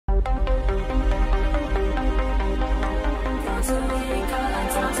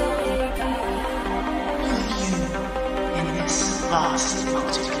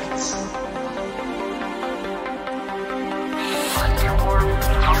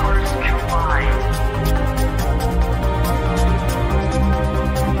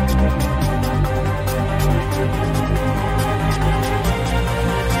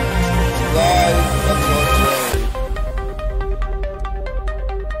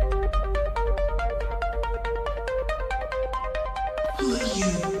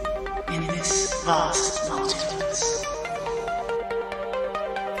vast multitudes.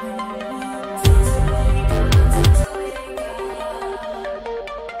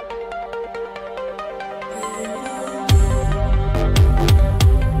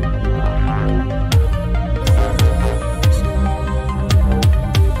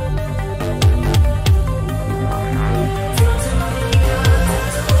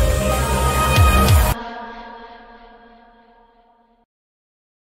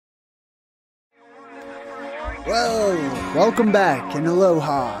 Whoa! Welcome back and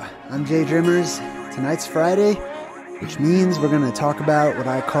aloha. I'm JayDreamerZ. Tonight's Friday, which means we're gonna talk about what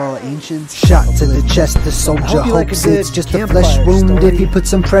I call ancient. Shot to the chest, the soldier hopes it's just a flesh wound. If he puts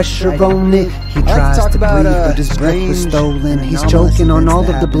some pressure on it, he tries to breathe, but his breath was stolen. He's choking on all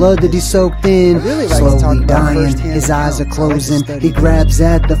of the blood that he soaked in, slowly dying. His eyes are closing. He grabs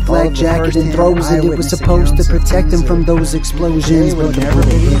at the flak jacket and throws it. It was supposed to protect him from those explosions, but the bullet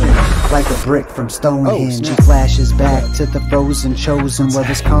hit him like a brick from Stonehenge. He flashes back to the frozen chosen, where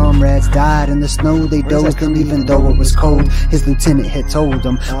his comrades died in the snow. They dozed him even though it was cold. His lieutenant had told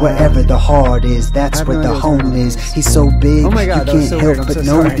him, wherever the heart is, that's where the home is. He's so big, you can't help but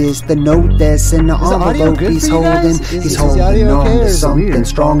notice the note that's in the envelope he's holding. He's holding on to something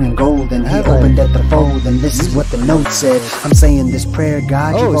strong and golden. He opened at the fold, and this is what the note said. I'm saying this prayer,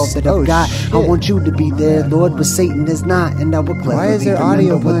 God, you've all that I've got. I want you to be there, Lord, but Satan is not. And I will cleverly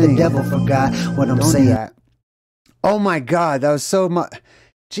remember what the devil forgot. What I'm saying. Oh my God, that was so much.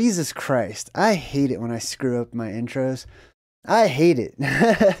 Jesus Christ, I hate it when I screw up my intros. I hate it.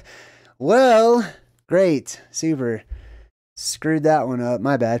 Well, great, super. Screwed that one up,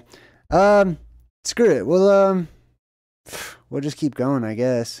 my bad. Screw it. We'll just keep going, I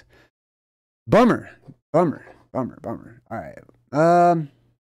guess. Bummer. All right.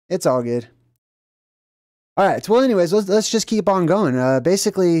 It's all good. All right. Well, anyways, let's just keep on going.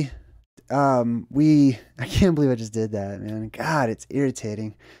 Basically, I can't believe I just did that, man. God, it's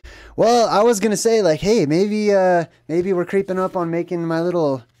irritating. Well, I was gonna say, like, hey, maybe we're creeping up on making my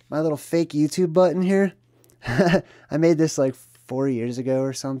little fake YouTube button here. I made this like 4 years ago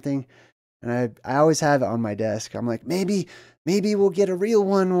or something, and I always have it on my desk. I'm like, maybe we'll get a real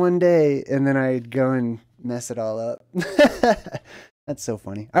one day, and then I'd go and mess it all up. That's so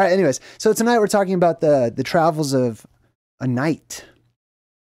funny. All right, anyways, so tonight we're talking about the travels of a knight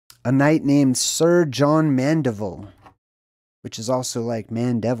named Sir John Mandeville, which is also like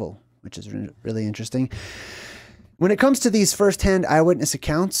Mandevil, which is really interesting. When it comes to these first-hand eyewitness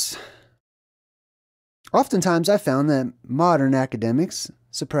accounts, oftentimes I found that modern academics,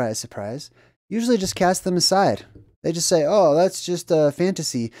 surprise, surprise, usually just cast them aside. They just say, oh, that's just a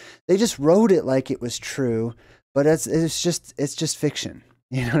fantasy. They just wrote it like it was true, but it's just fiction.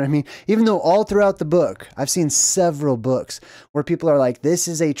 You know what I mean? Even though all throughout the book, I've seen several books where people are like, this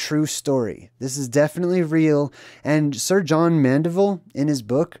is a true story. This is definitely real. And Sir John Mandeville, in his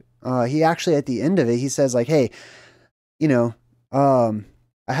book, he actually, at the end of it, he says like, hey, you know,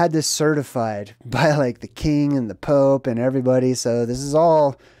 I had this certified by like the king and the pope and everybody. So this is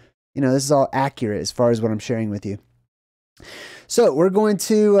all, you know, this is all accurate as far as what I'm sharing with you. So we're going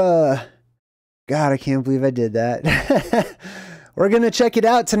to, God, I can't believe I did that. We're going to check it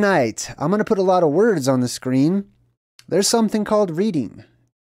out tonight. I'm going to put a lot of words on the screen. There's something called reading.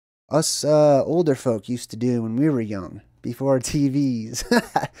 Us older folk used to do when we were young, before TVs.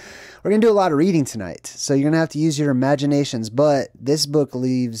 We're going to do a lot of reading tonight. So you're going to have to use your imaginations. But this book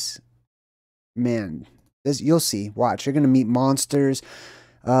leaves, man, you'll see. Watch. You're going to meet monsters,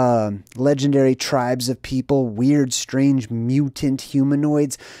 legendary tribes of people, weird, strange, mutant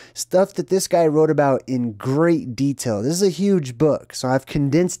humanoids, stuff that this guy wrote about in great detail. This is a huge book, so I've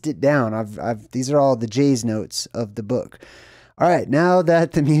condensed it down. These are all the Jay's notes of the book. All right, now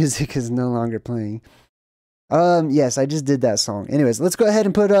that the music is no longer playing, yes, I just did that song. Anyways, let's go ahead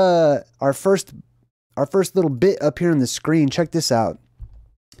and put our first little bit up here on the screen. Check this out.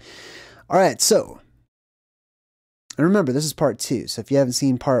 All right, so. And remember, this is part 2. So if you haven't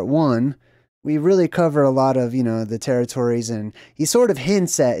seen part 1, we really cover a lot of, you know, the territories, and he sort of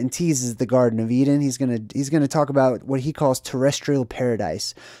hints at and teases the Garden of Eden. He's gonna talk about what he calls terrestrial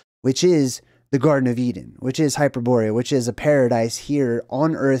paradise, which is the Garden of Eden, which is Hyperborea, which is a paradise here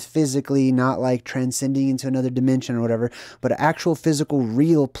on Earth physically, not like transcending into another dimension or whatever, but an actual physical,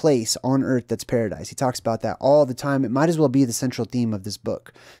 real place on Earth that's paradise. He talks about that all the time. It might as well be the central theme of this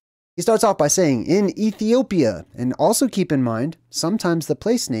book. He starts off by saying, in Ethiopia, and also keep in mind, sometimes the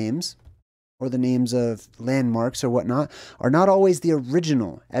place names, or the names of landmarks or whatnot, are not always the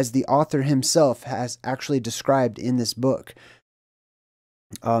original, as the author himself has actually described in this book.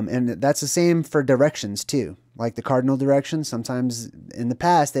 And that's the same for directions too. Like the cardinal directions, sometimes in the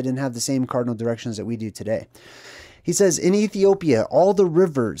past, they didn't have the same cardinal directions that we do today. He says, in Ethiopia, all the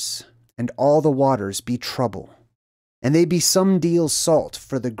rivers and all the waters be trouble, and they be some deal salt,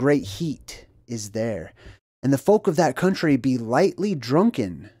 for the great heat is there. And the folk of that country be lightly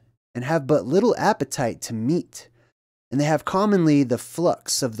drunken, and have but little appetite to meat. And they have commonly the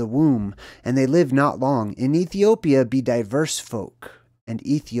flux of the womb, and they live not long. In Ethiopia be diverse folk, and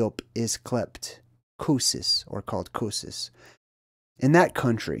Ethiop is clept Kosis, or called Kosis. In that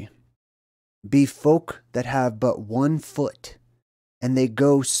country be folk that have but 1 foot, and they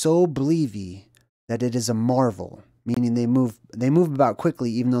go so bleavy that it is a marvel, meaning they move about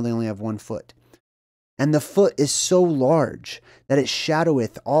quickly even though they only have 1 foot. And the foot is so large that it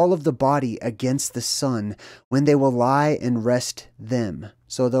shadoweth all of the body against the sun when they will lie and rest them.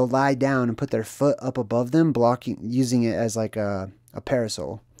 So they'll lie down and put their foot up above them, using it as like a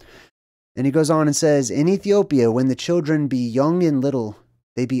parasol. And he goes on and says, in Ethiopia, when the children be young and little,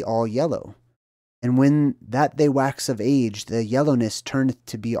 they be all yellow. And when that they wax of age, the yellowness turneth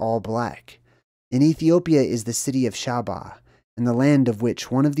to be all black. In Ethiopia is the city of Shaba, and the land of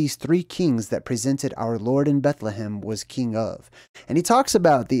which one of these 3 kings that presented our Lord in Bethlehem was king of. And he talks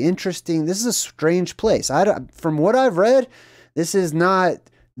about the interesting, this is a strange place. From what I've read, this is not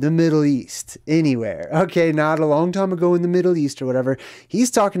the Middle East anywhere. Okay, not a long time ago in the Middle East or whatever.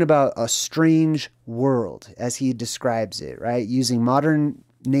 He's talking about a strange world as he describes it, right? Using modern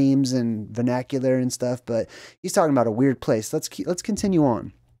names and vernacular and stuff, but he's talking about a weird place. Let's continue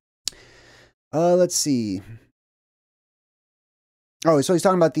on. Let's see. Oh, so he's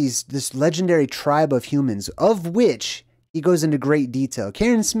talking about this legendary tribe of humans, of which he goes into great detail.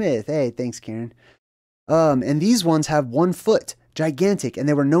 Karen Smith, hey, thanks, Karen. And these ones have 1 foot, gigantic, and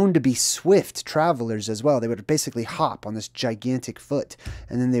they were known to be swift travelers as well. They would basically hop on this gigantic foot,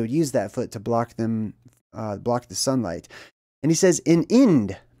 and then they would use that foot to block the sunlight. And he says, in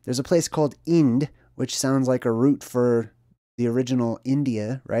Ind, there's a place called Ind, which sounds like a root for the original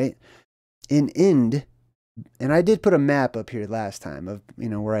India, right? In Ind, and I did put a map up here last time of,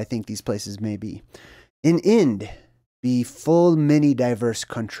 where I think these places may be. In Ind be full many diverse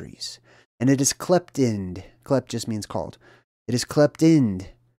countries, and it is clept Ind. Clept just means called. It is clept Ind,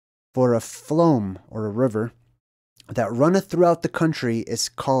 for a flom, or a river, that runneth throughout the country is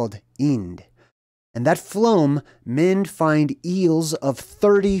called Ind. And that flom men find eels of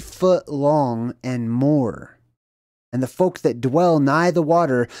 30 foot long and more. And the folk that dwell nigh the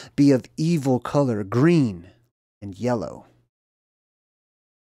water be of evil color, green and yellow.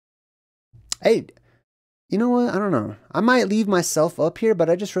 Hey, you know what? I don't know. I might leave myself up here, but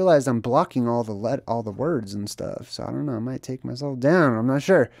I just realized I'm blocking all the words and stuff. So I don't know. I might take myself down. I'm not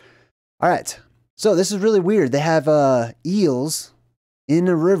sure. All right. So this is really weird. They have eels in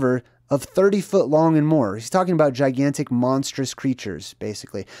a river of 30 foot long and more. He's talking about gigantic, monstrous creatures,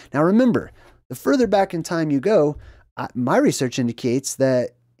 basically. Now remember, the further back in time you go, my research indicates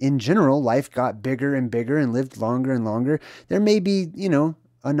that in general, life got bigger and bigger and lived longer and longer. There may be,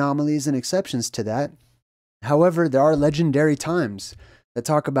 anomalies and exceptions to that. However, there are legendary times that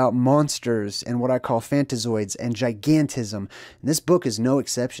talk about monsters and what I call phantazoids and gigantism. And this book is no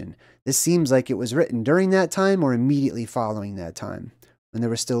exception. This seems like it was written during that time or immediately following that time, when there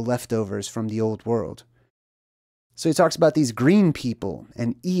were still leftovers from the old world. So he talks about these green people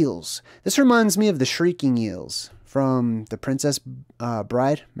and eels. This reminds me of the shrieking eels from The Princess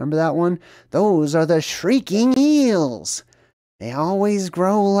Bride. Remember that one? Those are the shrieking eels. They always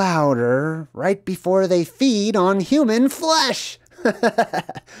grow louder right before they feed on human flesh.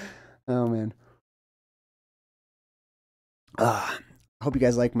 Oh, man. I hope you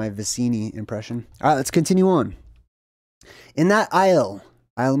guys like my Vicini impression. All right, let's continue on. In that isle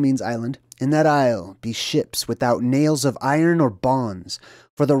means island, in that isle be ships without nails of iron or bonds,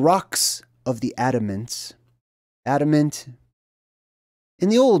 for the rocks of the adamant, in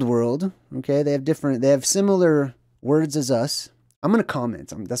the old world, okay, they have similar words as us. I'm going to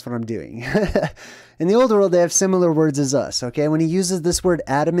comment. That's what I'm doing. In the old world, they have similar words as us, okay? When he uses this word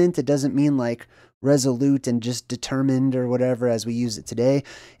adamant, it doesn't mean like resolute and just determined or whatever as we use it today.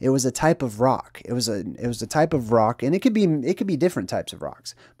 It was a type of rock. It was a type of rock, and it could be different types of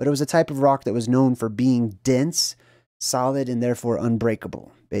rocks, but it was a type of rock that was known for being dense, solid, and therefore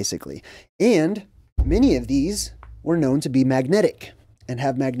unbreakable, basically. And many of these were known to be magnetic and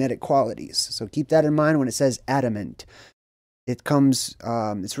have magnetic qualities. So keep that in mind when it says adamant. It comes,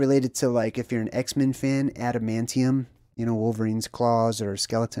 it's related to, like, if you're an X-Men fan, adamantium, Wolverine's claws or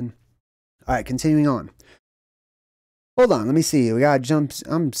skeleton. All right, continuing on. Hold on, let me see. We got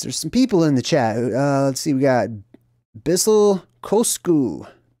there's some people in the chat. Let's see, we got Bissell Kosku.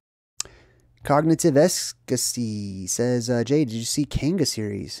 Cognitive Escacy says, Jay, did you see Kanga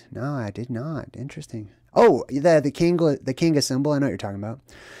series? No, I did not. Interesting. Oh, the Kanga symbol. I know what you're talking about.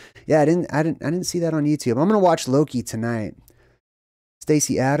 Yeah, I didn't see that on YouTube. I'm gonna watch Loki tonight.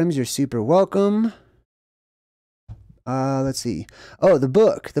 Stacy Adams, you're super welcome. Let's see. Oh, the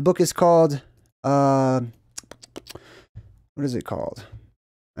book. The book is called, what is it called?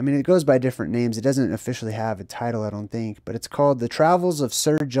 I mean, it goes by different names. It doesn't officially have a title, I don't think, but it's called The Travels of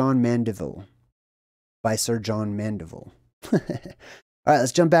Sir John Mandeville by Sir John Mandeville. All right,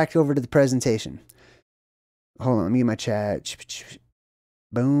 let's jump back over to the presentation. Hold on, let me get my chat.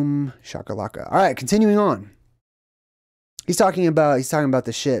 Boom, shakalaka. All right, continuing on. He's talking about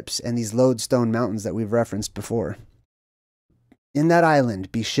the ships and these lodestone mountains that we've referenced before. In that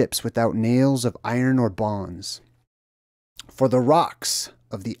island be ships without nails of iron or bonds. For the rocks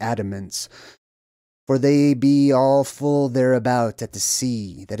of the adamants, for they be all full thereabout at the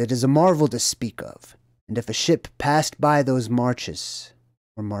sea, that it is a marvel to speak of. And if a ship passed by those marshes,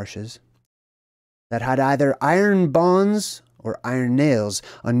 that had either iron bonds or iron nails,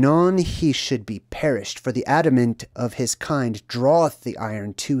 anon he should be perished, for the adamant of his kind draweth the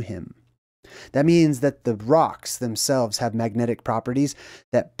iron to him. That means that the rocks themselves have magnetic properties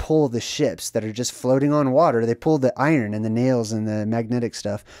that pull the ships that are just floating on water. They pull the iron and the nails and the magnetic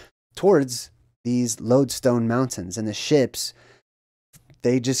stuff towards these lodestone mountains. And the ships,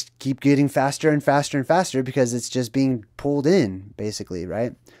 they just keep getting faster and faster and faster because it's just being pulled in, basically,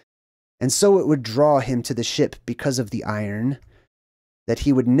 right? And so it would draw him to the ship because of the iron, that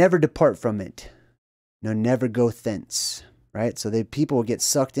he would never depart from it, no, never go thence. Right? So people would get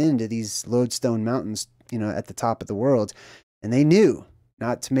sucked into these lodestone mountains, you know, at the top of the world. And they knew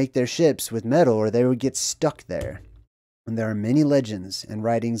not to make their ships with metal or they would get stuck there. And there are many legends and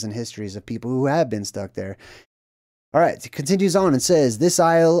writings and histories of people who have been stuck there. All right, it continues on and says, this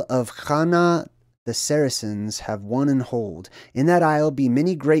isle of Khana the Saracens have won and hold. In that isle be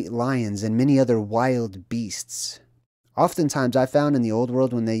many great lions and many other wild beasts. Oftentimes I found in the old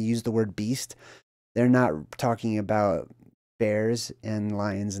world when they use the word beast, they're not talking about bears and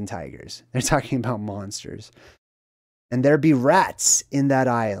lions and tigers. They're talking about monsters. And there be rats in that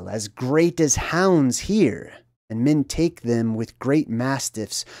isle, as great as hounds here, and men take them with great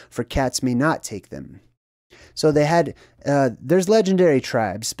mastiffs, for cats may not take them. So they had, there's legendary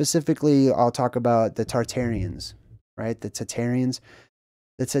tribes. Specifically, I'll talk about the Tartarians, right? The Tartarians.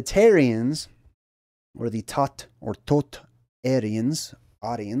 The Tartarians, or the Tot-Arians,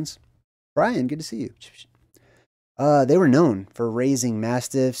 Brian, good to see you. They were known for raising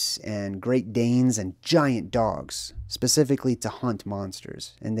mastiffs and Great Danes and giant dogs, specifically to hunt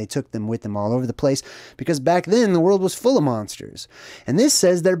monsters. And they took them with them all over the place because back then the world was full of monsters. And this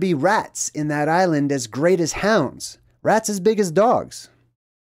says there be rats in that island as great as hounds. Rats as big as dogs.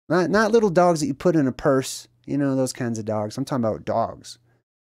 Not little dogs that you put in a purse, you know, those kinds of dogs. I'm talking about dogs.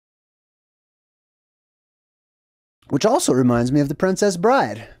 Which also reminds me of The Princess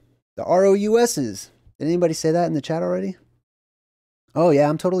Bride. The ROUSs. Did anybody say that in the chat already? Oh, yeah,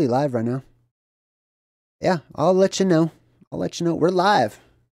 I'm totally live right now. Yeah, I'll let you know. We're live.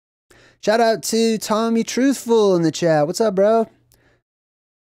 Shout out to Tommy Truthful in the chat. What's up, bro?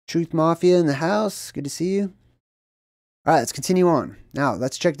 Truth Mafia in the house. Good to see you. All right, let's continue on. Now,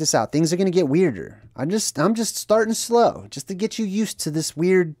 let's check this out. Things are going to get weirder. I'm just starting slow, just to get you used to this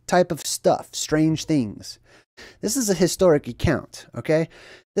weird type of stuff, strange things. This is a historic account, okay?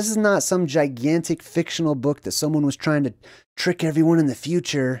 This is not some gigantic fictional book that someone was trying to trick everyone in the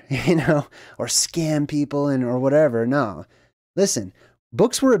future, you know, or scam people and or whatever. No. Listen,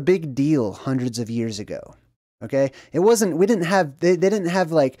 books were a big deal hundreds of years ago, okay? It wasn't, we didn't have, they didn't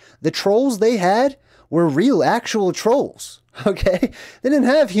have like, the trolls they had were real, actual trolls. Okay? They didn't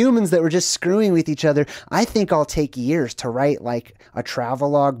have humans that were just screwing with each other. I think I'll take years to write like a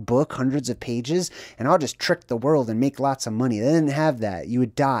travelogue book, hundreds of pages, and I'll just trick the world and make lots of money. They didn't have that. You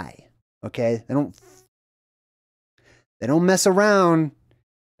would die. Okay? They don't mess around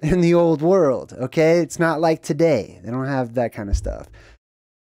in the old world. Okay? It's not like today. They don't have that kind of stuff.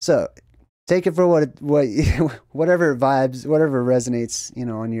 So take it for whatever vibes, whatever resonates, you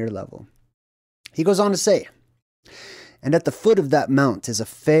know, on your level. He goes on to say, and at the foot of that mount is a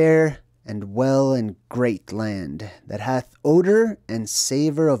fair and well and great land, that hath odor and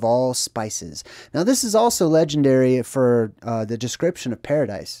savor of all spices. Now this is also legendary for the description of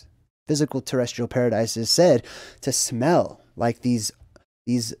paradise. Physical terrestrial paradise is said to smell like these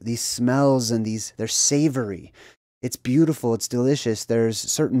smells, and they're savory. It's beautiful, it's delicious. There's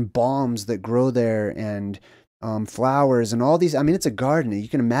certain balms that grow there, and flowers and all these. I mean, it's a garden. You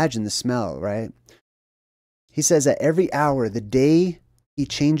can imagine the smell, right? He says at every hour, the day he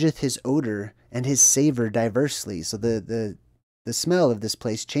changeth his odor and his savor diversely. So the smell of this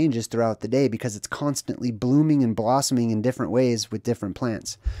place changes throughout the day because it's constantly blooming and blossoming in different ways with different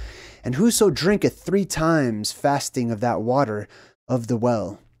plants. And whoso drinketh 3 times fasting of that water of the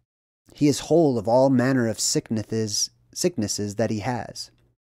well, he is whole of all manner of sicknesses that he has.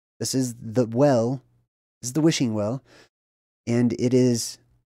 This is the well, this is the wishing well, and it is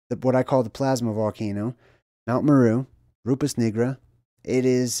what I call the plasma volcano, Mount Meru, Rupus Nigra. It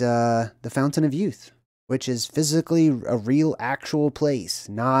is the fountain of youth, which is physically a real, actual place,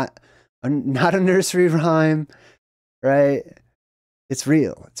 not a nursery rhyme, right? It's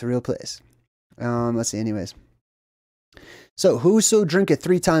real. It's a real place. Let's see. Anyways, so whoso drinketh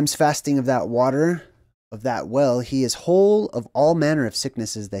 3 times fasting of that water of that well, he is whole of all manner of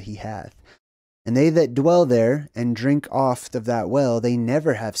sicknesses that he hath. And they that dwell there and drink oft of that well, they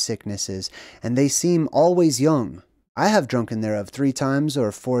never have sicknesses, and they seem always young. I have drunken thereof 3 times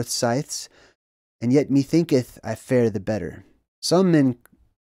or 4 scythes, and yet methinketh I fare the better. Some men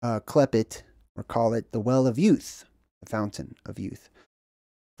clep it, or call it, the well of youth, the fountain of youth.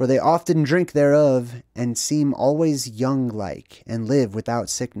 For they often drink thereof, and seem always young-like, and live without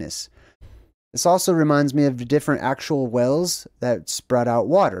sickness. This also reminds me of the different actual wells that sprout out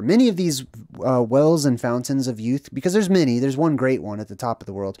water. Many of these wells and fountains of youth, because there's many, there's one great one at the top of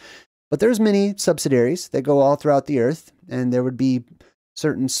the world, but there's many subsidiaries that go all throughout the earth, and there would be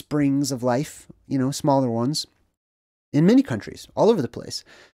certain springs of life, you know, smaller ones, in many countries, all over the place.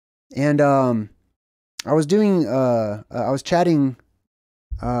 And I was chatting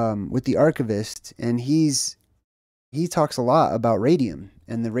with the archivist, and he talks a lot about radium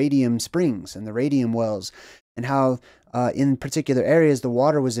and the radium springs and the radium wells, and how in particular areas the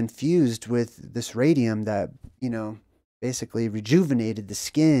water was infused with this radium that, you know, basically rejuvenated the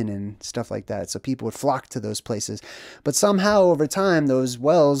skin and stuff like that. So people would flock to those places. But somehow over time, those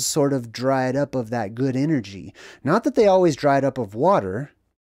wells sort of dried up of that good energy. Not that they always dried up of water.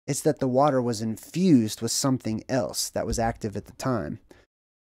 It's that the water was infused with something else that was active at the time.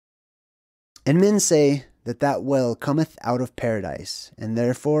 And men say that that well cometh out of paradise, and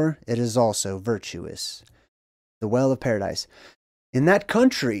therefore it is also virtuous. The well of paradise. In that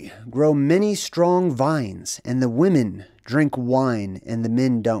country grow many strong vines, and the women drink wine, and the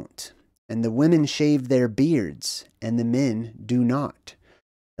men don't. And the women shave their beards, and the men do not.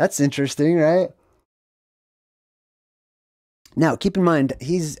 That's interesting, right? Now, keep in mind,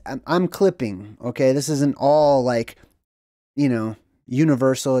 I'm clipping, okay? This isn't all like, you know,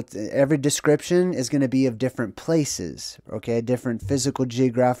 universal. Every description is going to be of different places, okay? Different physical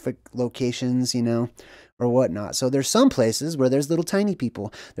geographic locations, you know, or whatnot. So there's some places where there's little tiny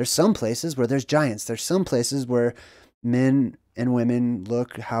people. There's some places where there's giants. There's some places where men and women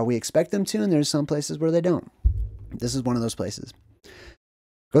look how we expect them to, and there's some places where they don't. This is one of those places.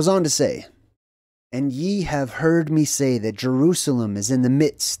 Goes on to say, and ye have heard me say that Jerusalem is in the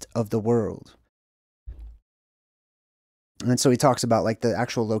midst of the world. And so he talks about like the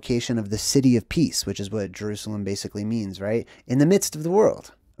actual location of the city of peace, which is what Jerusalem basically means, right? In the midst of the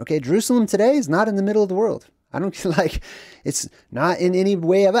world. Okay, Jerusalem today is not in the middle of the world. I don't like, it's not in any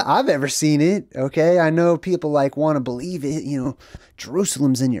way I've ever seen it. Okay, I know people like want to believe it. You know,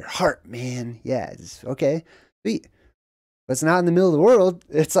 Jerusalem's in your heart, man. Yeah, it's okay. But it's not in the middle of the world.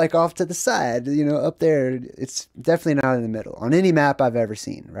 It's like off to the side, you know, up there. It's definitely not in the middle on any map I've ever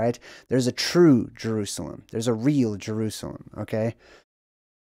seen, right? There's a true Jerusalem. There's a real Jerusalem, okay?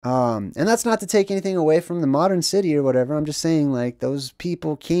 And that's not to take anything away from the modern city or whatever. I'm just saying, like, those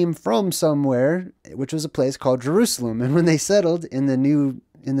people came from somewhere, which was a place called Jerusalem. And when they settled in the new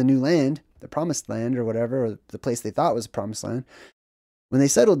land, the promised land or whatever, or the place they thought was the promised land, when they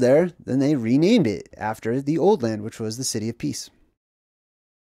settled there, then they renamed it after the old land, which was the city of peace.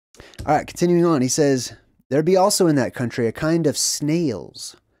 All right, continuing on, he says, there be also in that country a kind of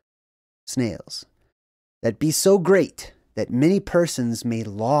snails, that be so great that many persons may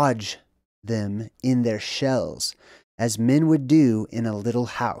lodge them in their shells, as men would do in a little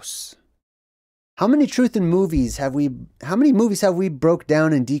house. How many movies have we broke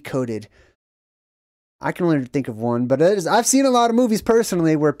down and decoded? I can only think of one, but I've seen a lot of movies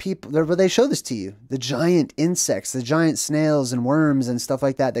personally where they show this to you. The giant insects, the giant snails and worms and stuff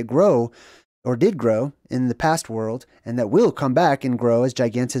like that grow, or did grow in the past world, and that will come back and grow as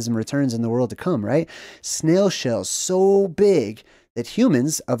gigantism returns in the world to come, right? Snail shells so big that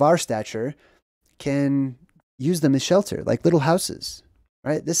humans of our stature can use them as shelter, like little houses,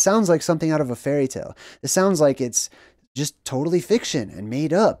 right? This sounds like something out of a fairy tale. This sounds like it's just totally fiction and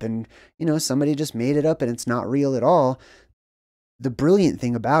made up, and, you know, somebody just made it up and it's not real at all. The brilliant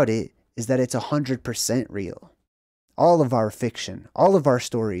thing about it is that it's 100% real. All of our fiction, all of our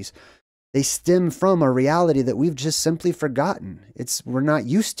stories, they stem from a reality that we've just simply forgotten. We're not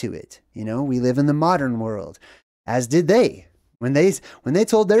used to it. You know, we live in the modern world, as did they. When they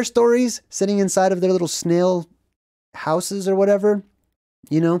told their stories sitting inside of their little snail houses or whatever,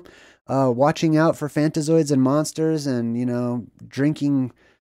 you know, watching out for phantazoids and monsters, and, you know, drinking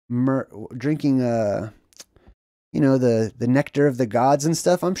you know, the nectar of the gods and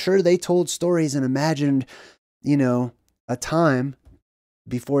stuff. I'm sure they told stories and imagined, you know, a time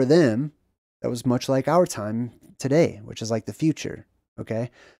before them that was much like our time today, which is like the future.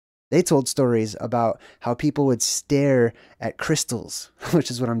 Okay. They told stories about how people would stare at crystals,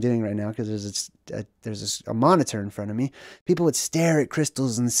 which is what I'm doing right now because there's a monitor in front of me. People would stare at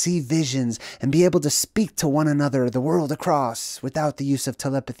crystals and see visions and be able to speak to one another the world across without the use of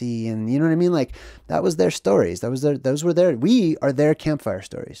telepathy. And you know what I mean? Like, that was their stories. We are their campfire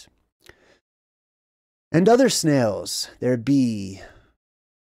stories. And other snails there be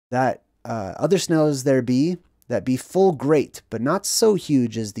that be full great, but not so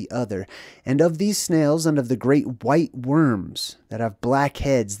huge as the other. And of these snails, and of the great white worms, that have black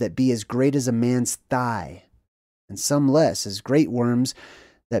heads, that be as great as a man's thigh, and some less, as great worms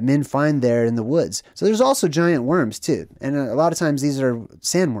that men find there in the woods. So there's also giant worms too. And a lot of times these are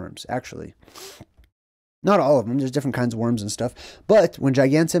sandworms, actually. Not all of them. There's different kinds of worms and stuff. But when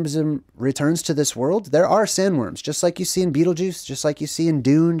gigantism returns to this world, there are sandworms, just like you see in Beetlejuice, just like you see in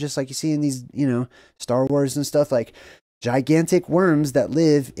Dune, just like you see in these, you know, Star Wars and stuff. Like gigantic worms that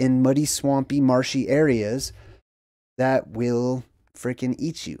live in muddy, swampy, marshy areas that will freaking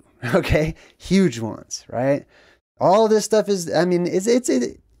eat you. Okay? Huge ones, right? All this stuff is, I mean,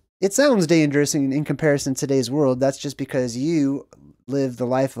 it sounds dangerous in comparison to today's world. That's just because you live the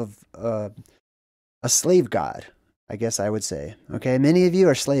life of a slave god, I guess I would say. Okay, many of you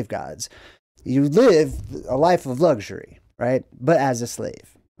are slave gods. You live a life of luxury, right? But as a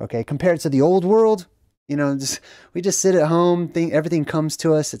slave. Okay, compared to the old world, you know, we just sit at home, think everything comes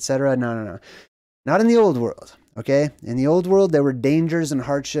to us, etc. No. Not in the old world. Okay, in the old world, there were dangers and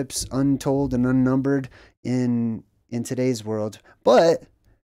hardships untold and unnumbered in today's world, but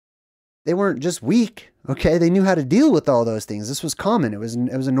they weren't just weak. Okay, they knew how to deal with all those things. This was common. It was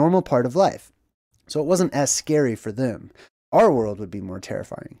a normal part of life. So it wasn't as scary for them. Our world would be more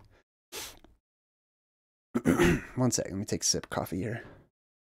terrifying. One second, let me take a sip of coffee here.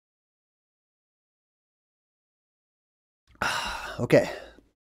 Okay.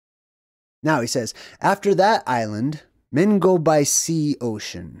 Now he says, after that island, men go by sea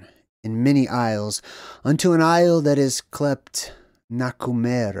ocean, in many isles, unto an isle that is clept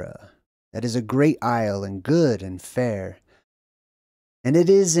Nakumera, that is a great isle, and good and fair. And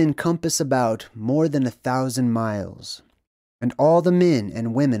it is in compass about more than 1,000 miles. And all the men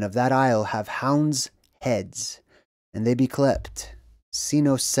and women of that isle have hounds' heads, and they be clept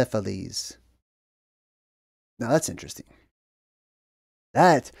cynocephalies. Now that's interesting.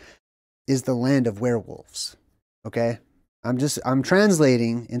 That is the land of werewolves. Okay? I'm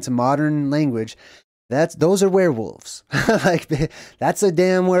translating into modern language. Those are werewolves. Like, that's a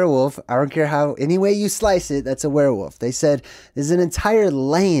damn werewolf. I don't care any way you slice it, that's a werewolf. They said there's an entire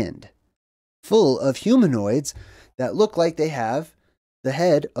land full of humanoids that look like they have the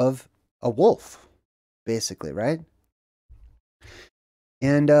head of a wolf, basically, right?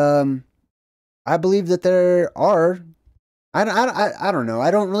 And I believe that there are, I don't know.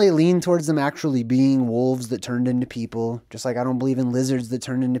 I don't really lean towards them actually being wolves that turned into people. Just like I don't believe in lizards that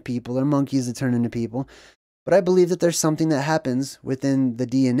turn into people or monkeys that turn into people. But I believe that there's something that happens within the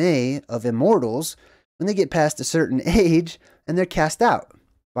DNA of immortals when they get past a certain age and they're cast out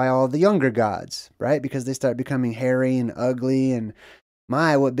by all the younger gods, right? Because they start becoming hairy and ugly and,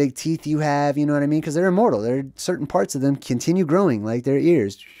 my, what big teeth you have, you know what I mean? Because they're immortal. There are certain parts of them continue growing, like their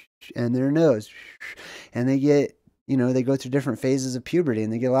ears and their nose. And they get, you know, they go through different phases of puberty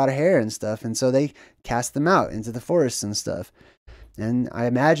and they get a lot of hair and stuff. And so they cast them out into the forests and stuff. And I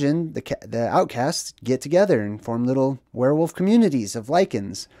imagine the outcasts get together and form little werewolf communities of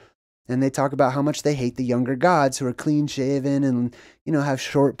lichens. And they talk about how much they hate the younger gods who are clean shaven and, you know, have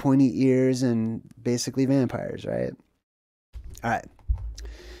short pointy ears and basically vampires, right? All right.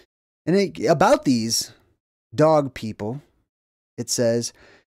 And about these dog people, it says,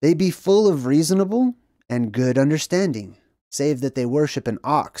 they be full of reasonable and good understanding, save that they worship an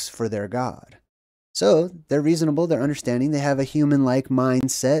ox for their god. So they're reasonable, they're understanding, they have a human-like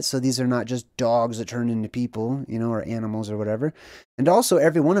mindset, so these are not just dogs that turn into people, you know, or animals or whatever. And also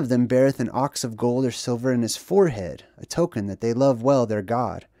every one of them beareth an ox of gold or silver in his forehead, a token that they love well their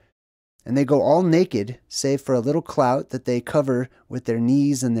god. And they go all naked, save for a little clout that they cover with their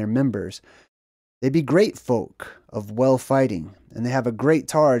knees and their members. They be great folk of well fighting, and they have a great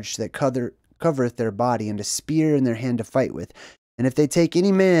targe that covereth their body, and a spear in their hand to fight with. And if they take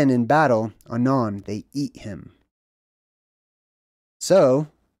any man in battle, anon they eat him. So,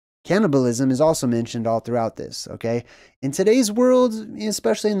 cannibalism is also mentioned all throughout this, okay? In today's world,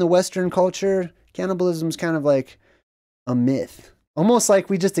 especially in the Western culture, cannibalism is kind of like a myth. Almost like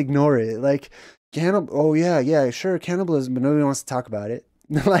we just ignore it. Like, oh yeah, sure, cannibalism, but nobody wants to talk about it.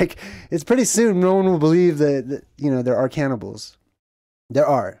 Like, it's pretty soon no one will believe that, there are cannibals. There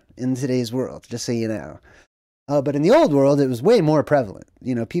are in today's world, just so you know. But in the old world, it was way more prevalent.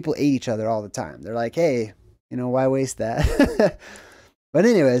 People ate each other all the time. They're like, hey, why waste that? But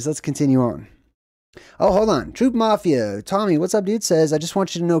anyways, let's continue on. Oh, hold on. Troop Mafia. Tommy, what's up, dude? Says, I just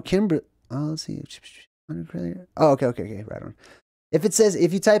want you to know Kimber... Oh, let's see. Oh, okay. Right on.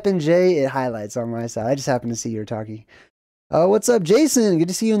 If you type in J, it highlights on my side. I just happen to see you're talking. What's up, Jason? Good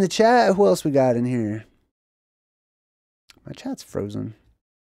to see you in the chat. Who else we got in here? My chat's frozen.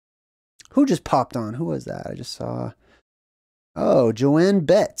 Who just popped on? Who was that? I just saw... Oh, Joanne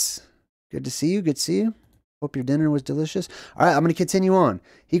Betts. Good to see you. Good to see you. Hope your dinner was delicious. All right, I'm going to continue on.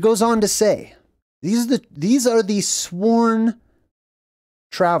 He goes on to say, these are the sworn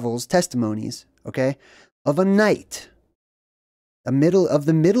travels, testimonies, okay, of a knight, of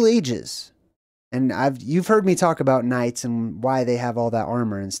the Middle Ages. And you've heard me talk about knights and why they have all that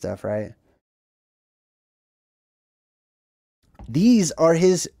armor and stuff, right? These are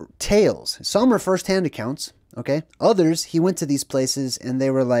his tales. Some are first-hand accounts, okay? Others, he went to these places and they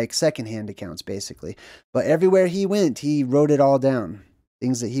were like second-hand accounts, basically. But everywhere he went, he wrote it all down,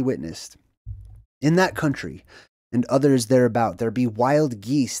 things that he witnessed. In that country and others thereabout, there be wild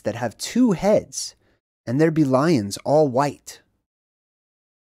geese that have 2 heads, and there be lions all white,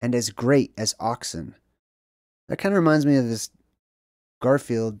 and as great as oxen. That kind of reminds me of this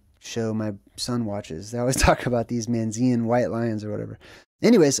Garfield show my son watches. They always talk about these Manzean white lions or whatever.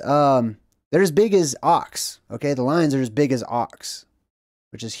 Anyways, they're as big as ox. Okay, the lions are as big as ox,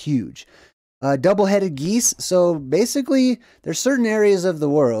 which is huge. Double-headed geese. So basically, there's certain areas of the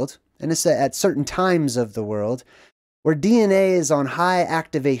world, and it's at certain times of the world, where DNA is on high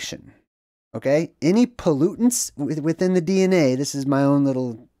activation. Okay, any pollutants within the DNA. This is my own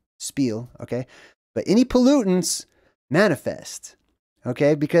little spiel. Okay, but any pollutants manifest.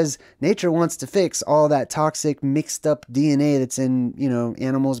 Okay, because nature wants to fix all that toxic mixed up DNA that's in,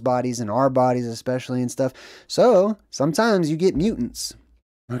 animals' bodies and our bodies especially and stuff. So sometimes you get mutants.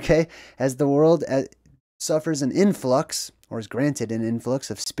 Okay, as the world suffers an influx, or is granted an influx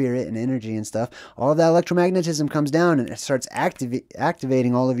of spirit and energy and stuff, all of that electromagnetism comes down and it starts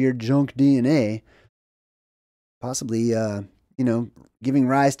activating all of your junk DNA, possibly, giving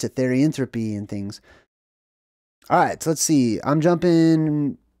rise to therianthropy and things. All right, so let's see. I'm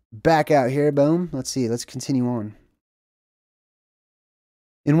jumping back out here. Boom. Let's see. Let's continue on.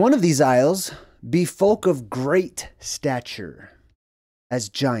 In one of these isles be folk of great stature, as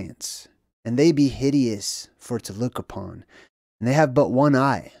giants, and they be hideous for to look upon. And they have but one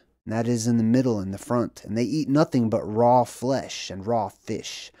eye, and that is in the middle and the front. And they eat nothing but raw flesh and raw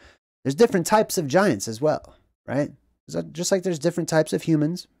fish. There's different types of giants as well, right? Just like there's different types of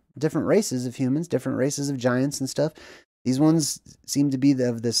humans. Different races of humans, different races of giants and stuff. These ones seem to be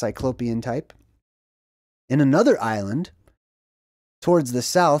of the cyclopean type. In another island, towards the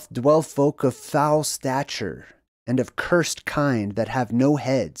south, dwell folk of foul stature and of cursed kind that have no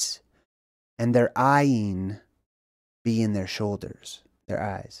heads, and their eyeing be in their shoulders. Their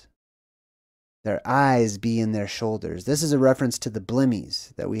eyes. Their eyes be in their shoulders. This is a reference to the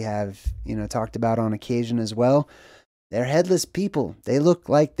blimmies that we have, talked about on occasion as well. They're headless people. They look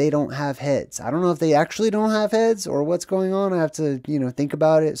like they don't have heads. I don't know if they actually don't have heads or what's going on. I have to, think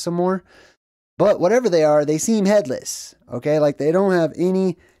about it some more. But whatever they are, they seem headless. Okay? Like they don't have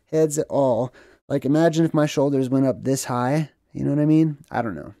any heads at all. Like imagine if my shoulders went up this high. You know what I mean? I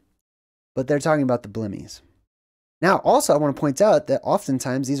don't know. But they're talking about the blimmies. Now, also I want to point out that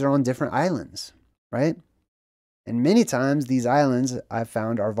oftentimes these are on different islands, right? And many times these islands I've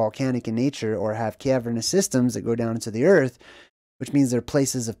found are volcanic in nature or have cavernous systems that go down into the earth, which means they're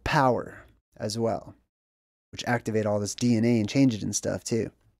places of power as well, which activate all this DNA and change it and stuff too.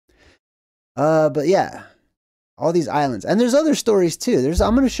 But yeah, all these islands. And there's other stories too.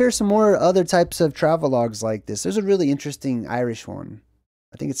 I'm going to share some more other types of travelogues like this. There's a really interesting Irish one.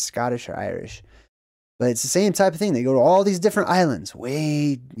 I think it's Scottish or Irish. But it's the same type of thing. They go to all these different islands,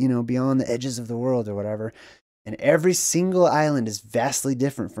 way, beyond the edges of the world or whatever. And every single island is vastly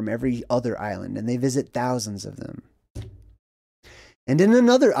different from every other island, and they visit thousands of them. And in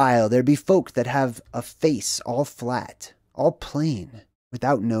another isle there be folk that have a face all flat, all plain,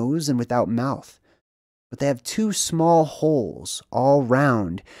 without nose and without mouth, but they have two small holes all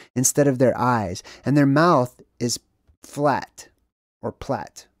round instead of their eyes, and their mouth is flat or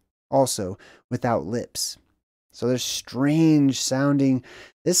plat, also without lips. So they're strange sounding.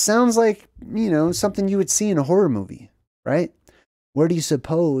 This sounds like, something you would see in a horror movie, right? Where do you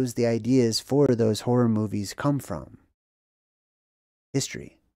suppose the ideas for those horror movies come from?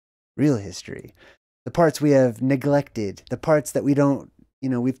 History. Real history. The parts we have neglected. The parts that we don't,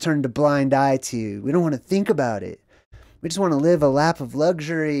 we've turned a blind eye to. We don't want to think about it. We just want to live a lap of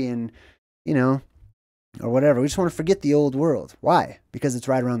luxury and, or whatever. We just want to forget the old world. Why? Because it's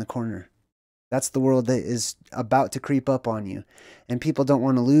right around the corner. That's the world that is about to creep up on you. And people don't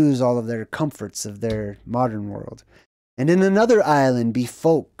want to lose all of their comforts of their modern world. And in another island be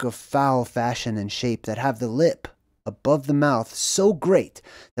folk of foul fashion and shape that have the lip above the mouth so great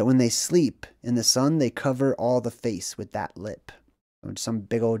that when they sleep in the sun they cover all the face with that lip. Some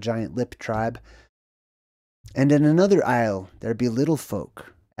big old giant lip tribe. And in another isle there be little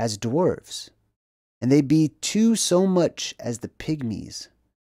folk as dwarves, and they be too so much as the pygmies,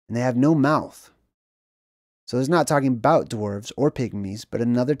 and they have no mouth. So it's not talking about dwarves or pygmies, but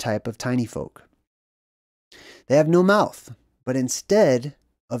another type of tiny folk. They have no mouth, but instead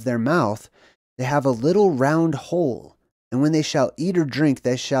of their mouth, they have a little round hole, and when they shall eat or drink,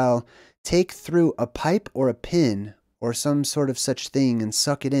 they shall take through a pipe or a pin or some sort of such thing and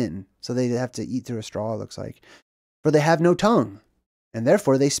suck it in. So they have to eat through a straw, it looks like. For they have no tongue, and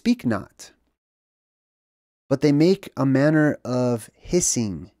therefore they speak not. But they make a manner of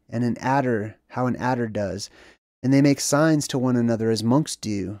hissing, and an adder, how an adder does, and they make signs to one another as monks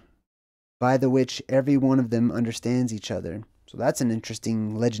do, by the which every one of them understands each other. So that's an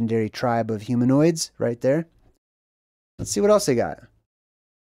interesting legendary tribe of humanoids right there. Let's see what else they got.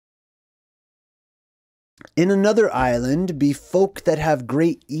 In another island be folk that have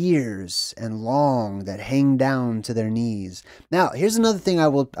great ears and long that hang down to their knees. Now, here's another thing I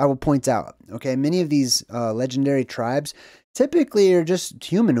will point out. Okay, many of these legendary tribes typically are just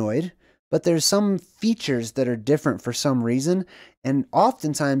humanoid, but there's some features that are different for some reason, and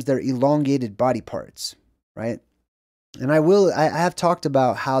oftentimes they're elongated body parts, right? And I have talked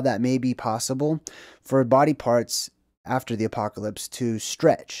about how that may be possible for body parts after the apocalypse to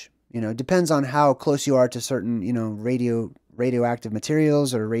stretch. It depends on how close you are to certain, radioactive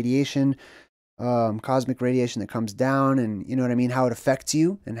materials or radiation, cosmic radiation that comes down, and how it affects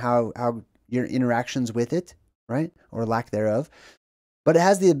you and how your interactions with it, right? Or lack thereof. But it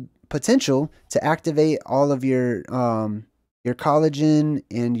has the potential to activate all of your collagen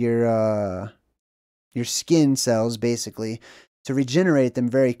and your skin cells, basically, to regenerate them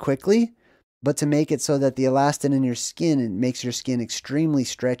very quickly, but to make it so that the elastin in your skin, it makes your skin extremely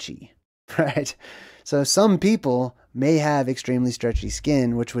stretchy, right? So some people may have extremely stretchy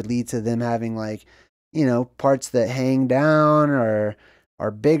skin, which would lead to them having parts that hang down or are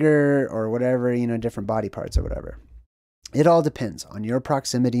bigger or whatever, different body parts or whatever. It all depends on your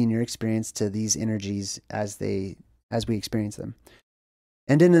proximity and your experience to these energies as we experience them.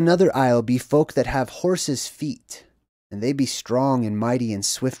 And in another isle be folk that have horses' feet, and they be strong and mighty and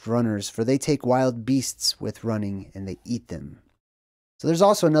swift runners, for they take wild beasts with running, and they eat them. So there's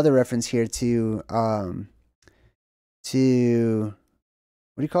also another reference here to what do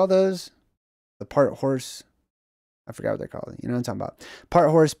you call those? The part horse. I forgot what they're called. You know what I'm talking about. Part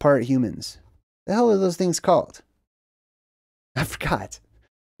horse, part humans. The hell are those things called? I forgot.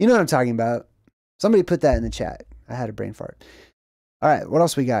 You know what I'm talking about. Somebody put that in the chat. I had a brain fart. All right, what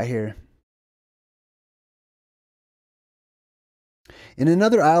else we got here? In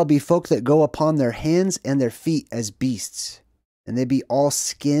another isle be folk that go upon their hands and their feet as beasts, and they be all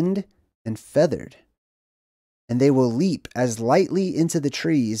skinned and feathered. And they will leap as lightly into the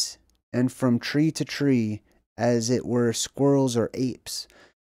trees, and from tree to tree, as it were squirrels or apes.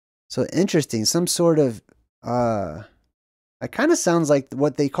 So interesting, some sort of, it kind of sounds like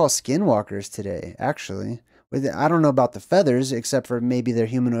what they call skinwalkers today, actually. I don't know about the feathers, except for maybe they're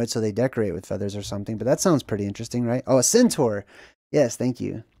humanoid, so they decorate with feathers or something. But that sounds pretty interesting, right? Oh, a centaur. Yes, thank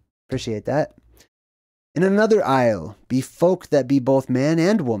you. Appreciate that. In another isle be folk that be both man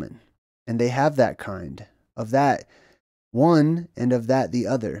and woman, and they have that kind, of that one and of that the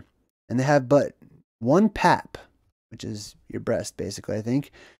other. And they have but one pap, which is your breast, basically, I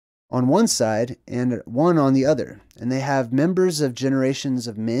think, on one side and one on the other. And they have members of generations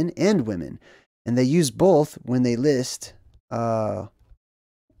of men and women. And they use both when they list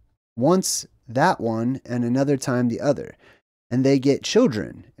once that one and another time the other. And they get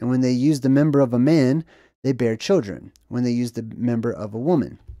children. And when they use the member of a man, they bear children. When they use the member of a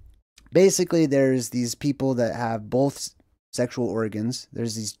woman. Basically, there's these people that have both sexual organs.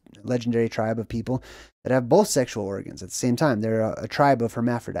 There's these legendary tribe of people that have both sexual organs at the same time. They're a tribe of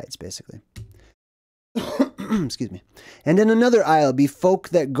hermaphrodites, basically. Excuse me. And in another isle be folk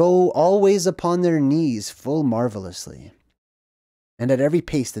that go always upon their knees full marvelously. And at every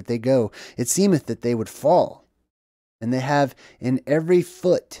pace that they go, it seemeth that they would fall. And they have in every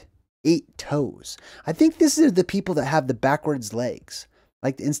foot 8 toes. I think this is the people that have the backwards legs.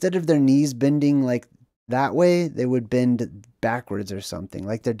 Like instead of their knees bending like that way, they would bend backwards or something.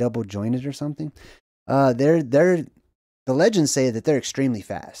 Like they're double jointed or something. The legends say that they're extremely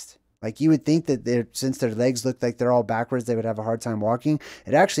fast. Like you would think that since their legs look like they're all backwards, they would have a hard time walking.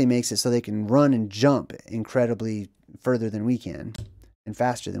 It actually makes it so they can run and jump incredibly further than we can and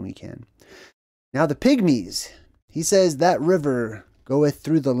faster than we can. Now the pygmies, he says that river goeth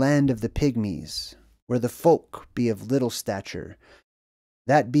through the land of the pygmies, where the folk be of little stature,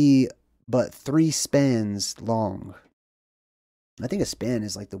 that be but 3 spans long. I think a span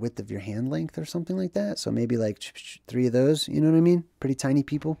is like the width of your hand length or something like that. So maybe like 3 of those, you know what I mean? Pretty tiny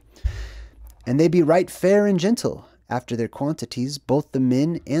people. And they be right fair and gentle after their quantities, both the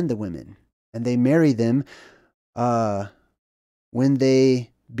men and the women. And they marry them when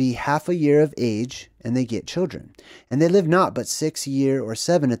they be half a year of age, and they get children. And they live not but 6 year or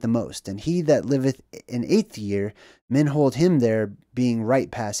 7 at the most. And he that liveth in 8th year, men hold him there being right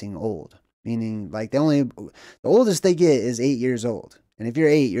passing old. Meaning, like, the oldest they get is 8 years old. And if you're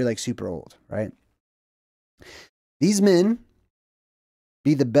 8, you're like super old, right? These men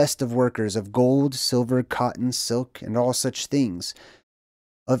be the best of workers of gold, silver, cotton, silk, and all such things,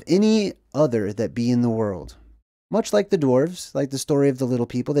 of any other that be in the world. Much like the dwarves, like the story of the little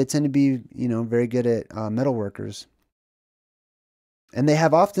people, they tend to be, very good at metal workers. And they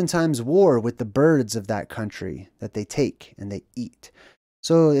have oftentimes war with the birds of that country that they take and they eat.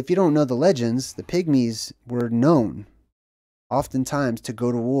 So if you don't know the legends, the pygmies were known oftentimes to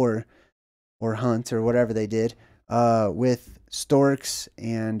go to war or hunt or whatever they did with storks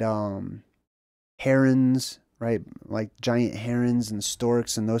and herons, right? Like giant herons and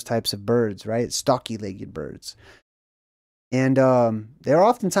storks and those types of birds, right? Stocky-legged birds. And they're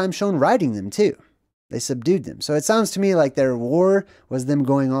oftentimes shown riding them too. They subdued them. So it sounds to me like their war was them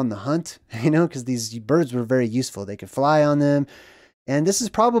going on the hunt, because these birds were very useful. They could fly on them. And this is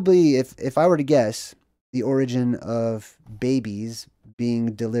probably, if I were to guess, the origin of babies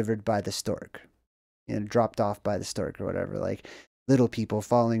being delivered by the stork, dropped off by the stork or whatever, like little people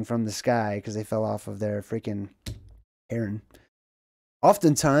falling from the sky because they fell off of their freaking heron.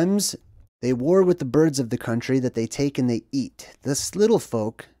 Oftentimes, they war with the birds of the country that they take and they eat. This little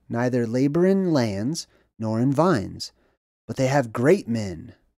folk neither labor in lands nor in vines, but they have great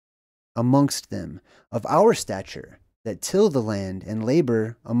men amongst them of our stature, that till the land and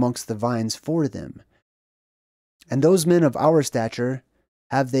labor amongst the vines for them. And those men of our stature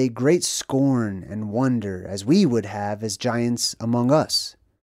have they great scorn and wonder, as we would have as giants among us.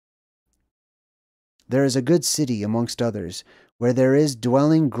 There is a good city amongst others, where there is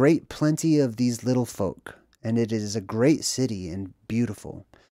dwelling great plenty of these little folk, and it is a great city and beautiful.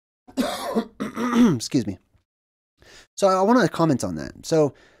 Excuse me. So I want to comment on that.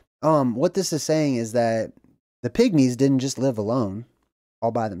 So what this is saying is that the pygmies didn't just live alone,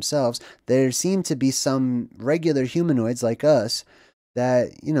 all by themselves. There seem to be some regular humanoids like us that,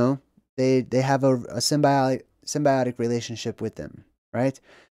 they have a symbiotic relationship with them, right?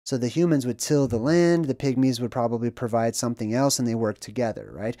 So the humans would till the land, the pygmies would probably provide something else, and they worked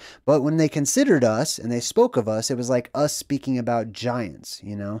together, right? But when they considered us and they spoke of us, it was like us speaking about giants,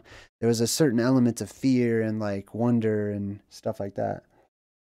 There was a certain element of fear and like wonder and stuff like that.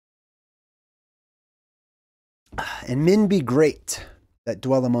 And men be great that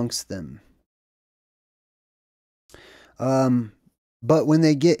dwell amongst them. But when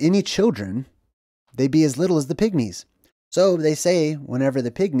they get any children, they be as little as the pygmies. So they say whenever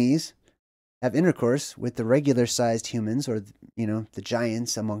the pygmies have intercourse with the regular-sized humans, or the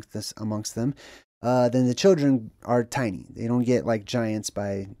giants amongst them, then the children are tiny. They don't get like giants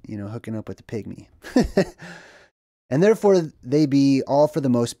by hooking up with the pygmy. And therefore they be all for the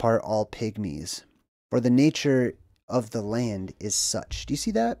most part all pygmies. For the nature of the land is such. Do you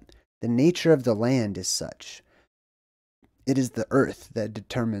see that? The nature of the land is such. It is the earth that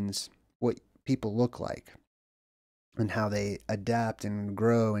determines what people look like and how they adapt and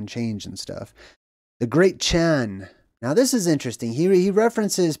grow and change and stuff. The Great Chan. Now this is interesting. He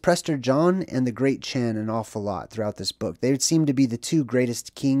references Prester John and the Great Chan an awful lot throughout this book. They seem to be the 2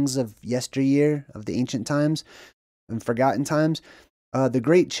 greatest kings of yesteryear, of the ancient times and forgotten times. The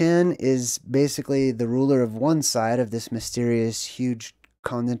Great Chan is basically the ruler of one side of this mysterious, huge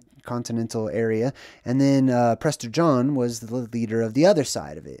continental area. And then Prester John was the leader of the other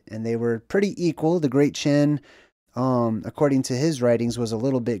side of it. And they were pretty equal. The Great Chen, according to his writings, was a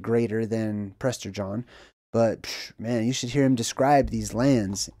little bit greater than Prester John. But, man, you should hear him describe these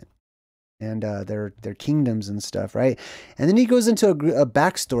lands and their kingdoms and stuff, right? And then he goes into a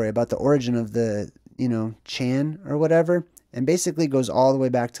backstory about the origin of the, Chan or whatever, and basically goes all the way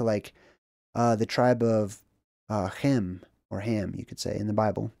back to, like, the tribe of Ham, or Ham, you could say, in the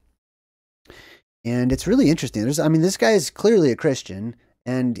Bible. And it's really interesting. This guy is clearly a Christian,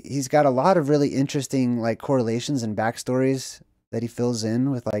 and he's got a lot of really interesting, like, correlations and backstories that he fills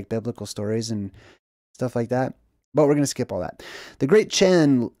in with, like, biblical stories and stuff like that. But we're going to skip all that. The great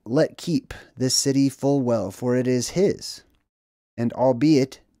Chen let keep this city full well, for it is his. And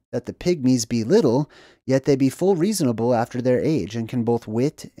albeit that the pygmies be little, yet they be full reasonable after their age, and can both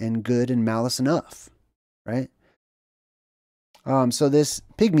wit and good and malice enough. Right? So this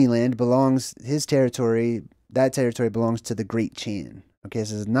pygmy land belongs, his territory, that territory belongs to the great Chen. Okay,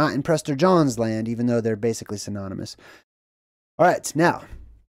 this is not in Prester John's land, even though they're basically synonymous. All right, now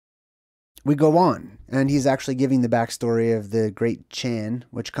we go on, and he's actually giving the backstory of the great Chen,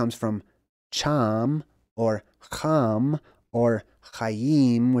 which comes from Cham, or Cham, or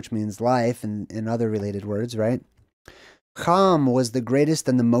Chaim, which means life, and other related words, right? Cham was the greatest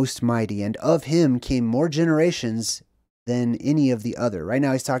and the most mighty, and of him came more generations than any of the other. Right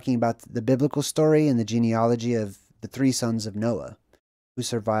now he's talking about the biblical story and the genealogy of the 3 sons of Noah, who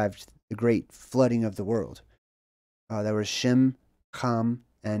survived the great flooding of the world. There was Shem, Ham,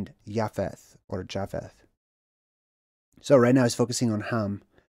 and Japheth, or Japheth. So right now he's focusing on Ham.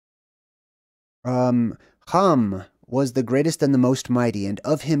 Ham was the greatest and the most mighty, and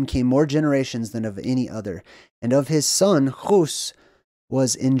of him came more generations than of any other. And of his son, Chus,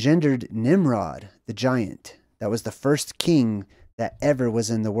 was engendered Nimrod, the giant. That was the first king that ever was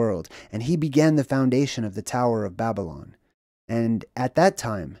in the world. And he began the foundation of the Tower of Babylon. And at that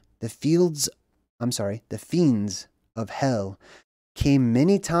time, the fiends of hell came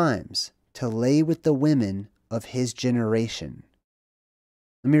many times to lay with the women of his generation.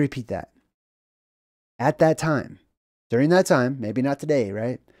 Let me repeat that. At that time, during that time, maybe not today,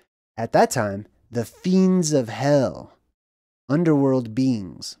 right? At that time, the fiends of hell, underworld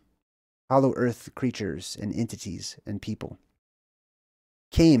beings, hollow earth creatures and entities and people,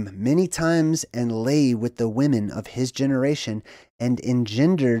 came many times and lay with the women of his generation, and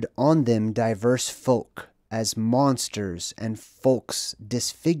engendered on them diverse folk, as monsters and folks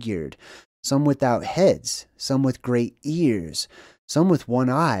disfigured, some without heads, some with great ears, some with one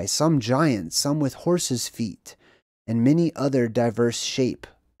eye, some giants, some with horses' feet, and many other diverse shape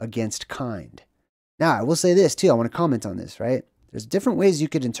against kind. Now, I will say this too, I want to comment on this, right? There's different ways you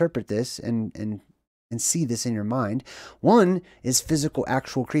could interpret this and see this in your mind. One is physical,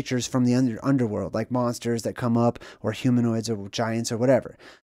 actual creatures from the underworld, like monsters that come up, or humanoids, or giants, or whatever,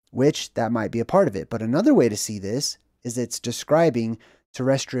 which that might be a part of it. But another way to see this is it's describing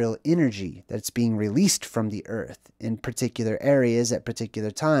terrestrial energy that's being released from the earth in particular areas at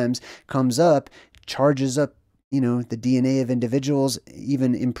particular times, comes up, charges up, the DNA of individuals,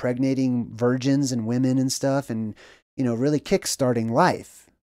 even impregnating virgins and women and stuff, and, really kickstarting life.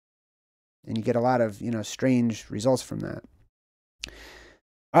 And you get a lot of, strange results from that.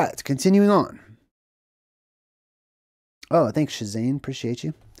 All right, continuing on. Oh, thanks, Shazane. Appreciate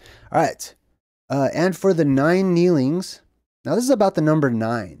you. All right. And for the 9 kneelings. Now, this is about the number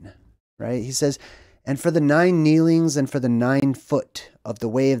 9, right? He says, and for the 9 kneelings and for the 9 foot of the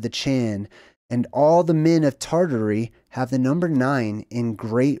way of the Chan, and all the men of Tartary have the number 9 in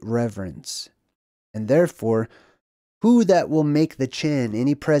great reverence. And therefore, who that will make the Chan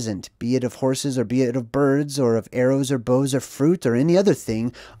any present, be it of horses, or be it of birds, or of arrows, or bows, or fruit, or any other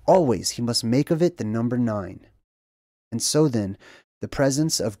thing, always he must make of it the number 9. And so then, the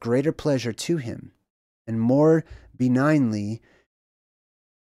presence of greater pleasure to him, and more benignly,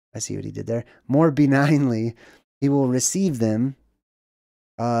 I see what he did there, more benignly he will receive them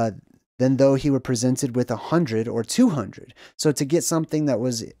than though he were presented with 100 or 200. So to get something that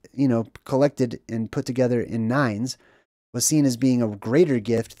was, collected and put together in 9s was seen as being a greater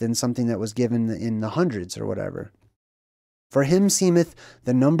gift than something that was given in the hundreds or whatever. For him seemeth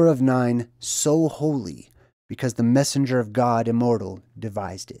the number of 9 so holy, because the messenger of God immortal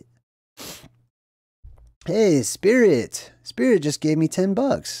devised it. Hey, Spirit. Spirit just gave me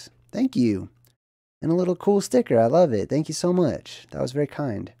 $10. Thank you. And a little cool sticker. I love it. Thank you so much. That was very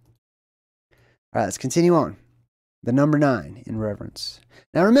kind. All right, let's continue on. The number 9 in reverence.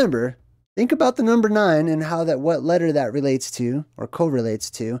 Now remember, think about the number 9 and how what letter that relates to or correlates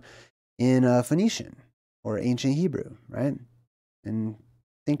to in Phoenician or ancient Hebrew, right? And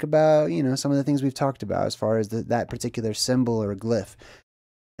think about, you know, some of the things we've talked about as far as that particular symbol or glyph.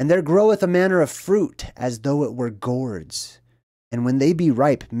 And there groweth a manner of fruit as though it were gourds. And when they be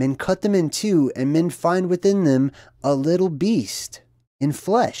ripe, men cut them in two, and men find within them a little beast, in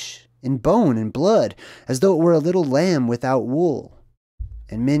flesh, in bone, and blood, as though it were a little lamb without wool.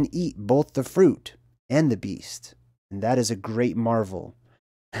 And men eat both the fruit and the beast. And that is a great marvel.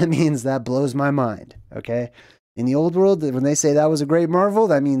 That means that blows my mind, okay? In the old world, when they say that was a great marvel,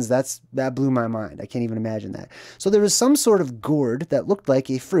 that means that blew my mind. I can't even imagine that. So there was some sort of gourd that looked like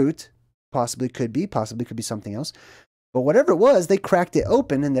a fruit, possibly could be something else. But whatever it was, they cracked it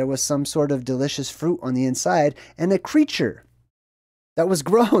open, and there was some sort of delicious fruit on the inside, and a creature that was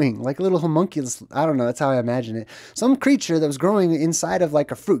growing, like a little homunculus. I don't know, that's how I imagine it. Some creature that was growing inside of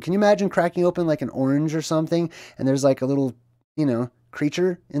like a fruit. Can you imagine cracking open like an orange or something, and there's like a little, you know,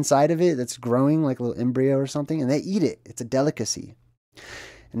 creature inside of it that's growing, like a little embryo or something, and they eat it. It's a delicacy.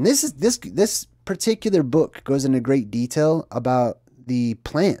 And this particular book goes into great detail about the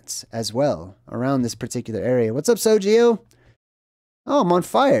plants as well around this particular area. What's up, Sogio? Oh, I'm on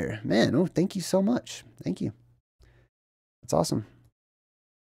fire, man. Oh, thank you so much. Thank you. That's awesome.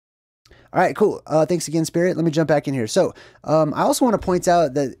 All right, cool. Thanks again, Spirit. Let me jump back in here. So I also want to point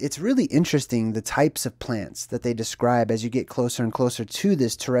out that it's really interesting the types of plants that they describe as you get closer and closer to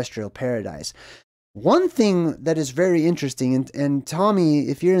this terrestrial paradise. One thing that is very interesting, and Tommy,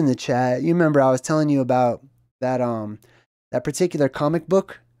 if you're in the chat, you remember I was telling you about that that particular comic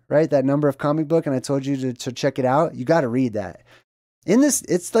book, right? That number of comic book, and I told you to check it out. You got to read that. In this,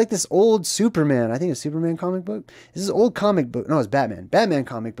 it's like this old Superman. I think it's Superman comic book. This is an old comic book. No, it's Batman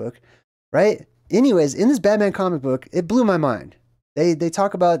comic book. Right? Anyways, in this Batman comic book, it blew my mind. They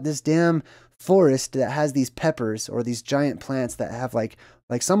talk about this damn forest that has these peppers, or these giant plants that have like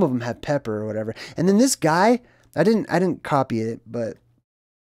some of them have pepper or whatever. And then this guy, I didn't copy it, but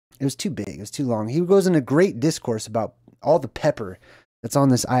it was too big. It was too long. He goes into great discourse about all the pepper that's on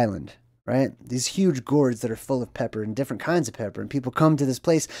this island, right? These huge gourds that are full of pepper and different kinds of pepper. And people come to this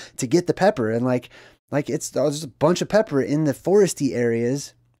place to get the pepper. And like there's a bunch of pepper in the foresty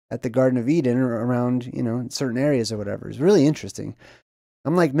areas at the Garden of Eden, or around, you know, certain areas or whatever. It's really interesting.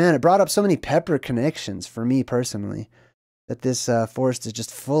 I'm like, man, it brought up so many pepper connections for me personally, that this forest is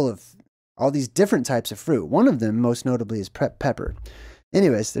just full of all these different types of fruit. One of them, most notably, is pepper.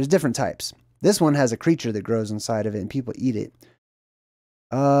 Anyways, there's different types. This one has a creature that grows inside of it, and people eat it.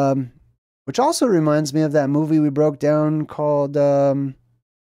 Which also reminds me of that movie we broke down called Ant-Man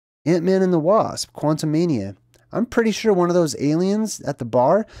and the Wasp, Quantumania. I'm pretty sure one of those aliens at the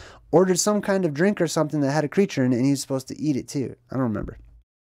bar ordered some kind of drink or something that had a creature in it, and he's supposed to eat it too. I don't remember.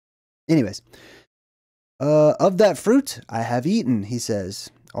 Anyways, of that fruit I have eaten, he says,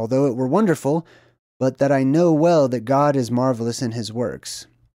 although it were wonderful, but that I know well that God is marvelous in his works.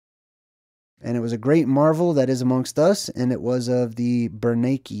 And it was a great marvel that is amongst us, and it was of the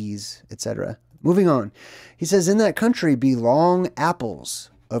Bernakes, etc. Moving on. He says, in that country be long apples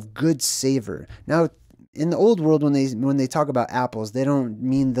of good savor. Now, in the old world, when they talk about apples, they don't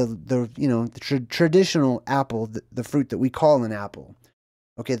mean the traditional apple, the fruit that we call an apple.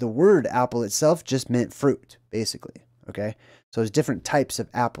 Okay, the word apple itself just meant fruit, basically. Okay, so there's different types of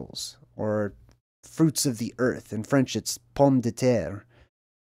apples, or fruits of the earth. In French, it's pomme de terre,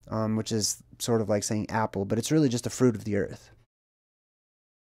 which is sort of like saying apple, but it's really just a fruit of the earth.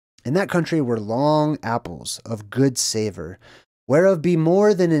 In that country were long apples of good savor, whereof be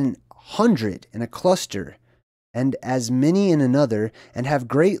more than 100 in a cluster, and as many in another, and have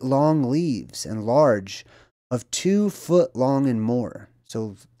great long leaves, and large, of 2 foot long and more.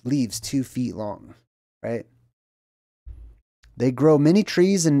 So leaves 2 feet long, right? They grow many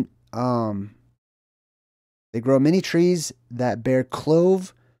trees, and that bear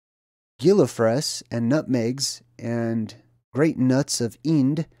clove, gillifress, and nutmegs, and great nuts of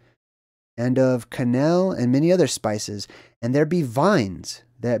Ind, and of cannel, and many other spices. And there be vines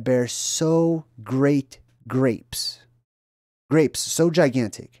that bear so great grapes so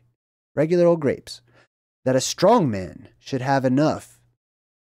gigantic, regular old grapes, that a strong man should have enough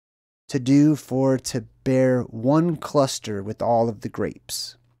to do for to bear 1 cluster with all of the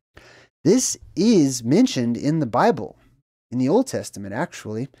grapes. This is mentioned in the Bible, in the Old Testament,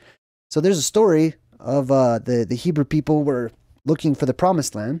 actually. So there's a story of the Hebrew people were looking for the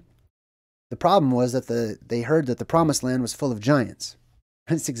promised land. The problem was that they heard that the promised land was full of giants.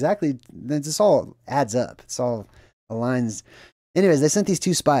 This all adds up. It's all aligns. Anyways, they sent these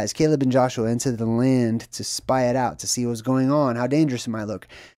 2 spies, Caleb and Joshua, into the land to spy it out, to see what was going on, how dangerous it might look,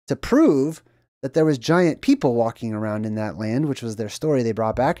 to prove that there was giant people walking around in that land, which was their story they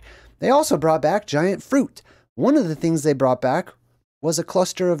brought back. They also brought back giant fruit. One of the things they brought back was a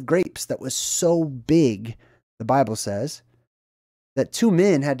cluster of grapes that was so big, the Bible says, that 2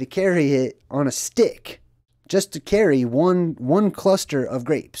 men had to carry it on a stick just to carry one cluster of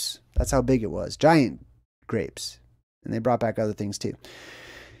grapes. That's how big it was. Giant grapes. And they brought back other things too.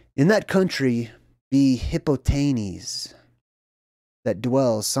 In that country be Hippotanes that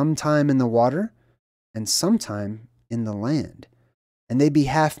dwells sometime in the water and sometime in the land. And they be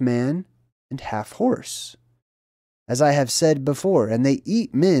half man and half horse, as I have said before, and they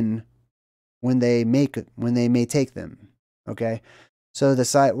eat men when they may take them. Okay, so the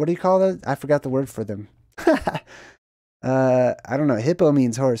side, what do you call that? I forgot the word for them. I don't know. Hippo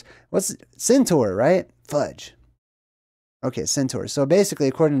means horse. What's centaur, right? Fudge. Okay, centaurs. So basically,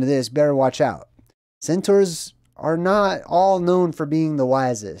 according to this, better watch out. Centaurs are not all known for being the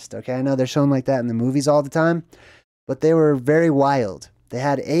wisest. Okay, I know they're shown like that in the movies all the time, but they were very wild. They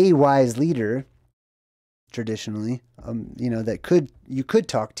had a wise leader, traditionally, that you could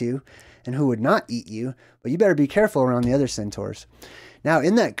talk to, and who would not eat you, but you better be careful around the other centaurs. Now,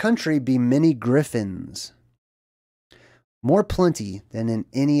 in that country be many griffins, more plenty than in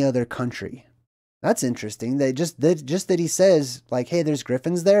any other country. That's interesting. Just that he says, like, hey, there's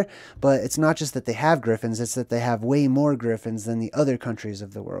griffins there, but it's not just that they have griffins, it's that they have way more griffins than the other countries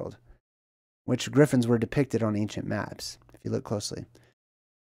of the world, which griffins were depicted on ancient maps, if you look closely.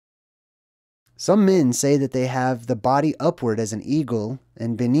 Some men say that they have the body upward as an eagle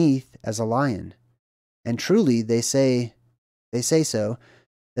and beneath as a lion. And truly they say so,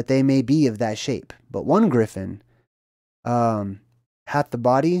 that they may be of that shape. But one griffin hath the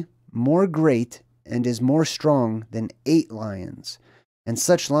body more great and is more strong than 8 lions. And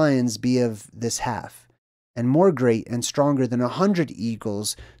such lions be of this half, and more great and stronger than 100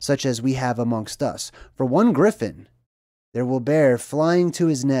 eagles, such as we have amongst us. For one griffin there will bear flying to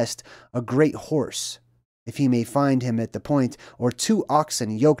his nest a great horse, if he may find him at the point, or 2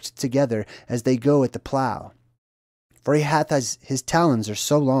 oxen yoked together as they go at the plough. For he hath his talons are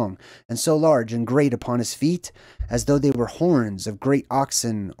so long, and so large and great upon his feet, as though they were horns of great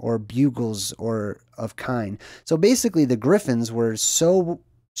oxen, or bugles, or of kine. So basically the griffins were so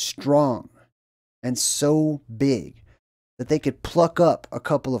strong and so big that they could pluck up a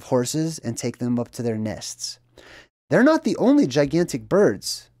couple of horses and take them up to their nests. They're not the only gigantic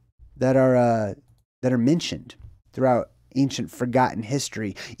birds that are mentioned throughout ancient forgotten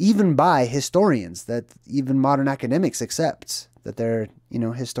history, even by historians that even modern academics accept that they're,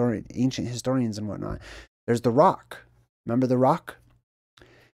 ancient historians and whatnot. There's the roc. Remember the roc?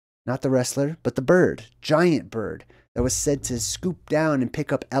 Not the wrestler, but the bird, giant bird that was said to scoop down and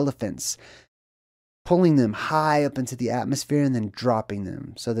pick up elephants, pulling them high up into the atmosphere and then dropping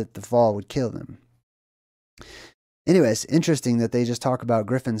them so that the fall would kill them. Anyways, interesting that they just talk about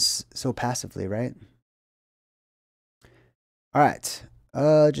griffins so passively, right? All right.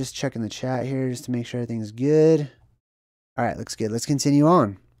 Just checking the chat here just to make sure everything's good. All right, looks good. Let's continue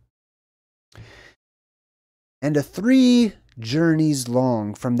on. And 3 journeys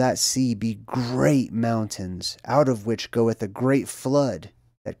long from that sea be great mountains, out of which goeth a great flood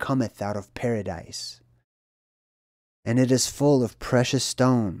that cometh out of paradise. And it is full of precious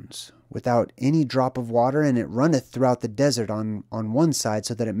stones, without any drop of water, and it runneth throughout the desert on one side,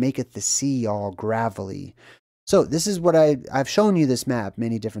 so that it maketh the sea all gravelly. So this is what I've shown you this map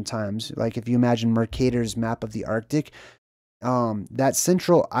many different times. Like if you imagine Mercator's map of the Arctic, that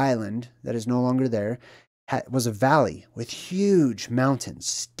central island that is no longer there was a valley with huge mountains,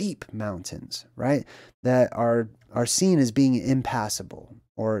 steep mountains, right? That are seen as being impassable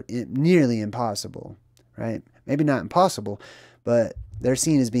or nearly impossible, right? Maybe not impossible, but they're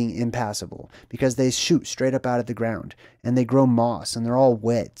seen as being impassable because they shoot straight up out of the ground and they grow moss and they're all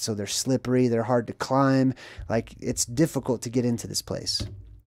wet. So they're slippery. They're hard to climb. Like it's difficult to get into this place.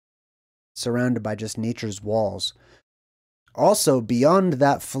 Surrounded by just nature's walls. Also beyond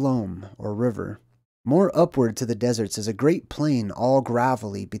that flom or river, more upward to the deserts is a great plain all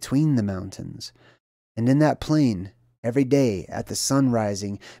gravelly between the mountains. And in that plain, every day at the sun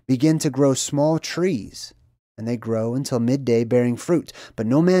rising, begin to grow small trees. And they grow until midday, bearing fruit. But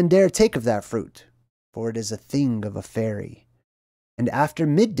no man dare take of that fruit, for it is a thing of a fairy. And after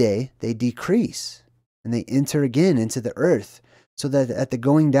midday they decrease, and they enter again into the earth, so that at the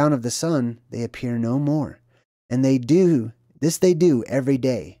going down of the sun they appear no more. And they do every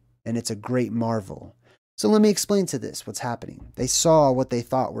day, and it's a great marvel. So let me explain to this what's happening. They saw what they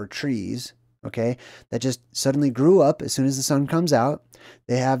thought were trees, okay, that just suddenly grew up as soon as the sun comes out.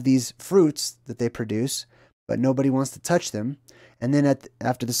 They have these fruits that they produce, but nobody wants to touch them. And then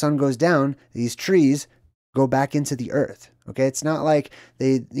after the sun goes down, these trees go back into the earth. Okay, it's not like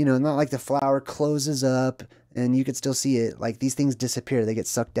not like the flower closes up and you could still see it. Like, these things disappear. They get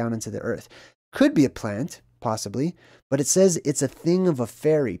sucked down into the earth. Could be a plant, possibly, but it says it's a thing of a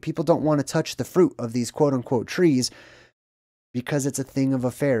fairy. People don't want to touch the fruit of these quote-unquote trees because it's a thing of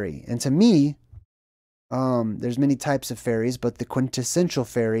a fairy. And to me, there's many types of fairies, but the quintessential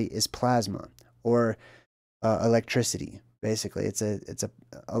fairy is plasma, or electricity. Basically, it's a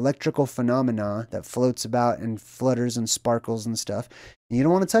electrical phenomena that floats about and flutters and sparkles and stuff, and you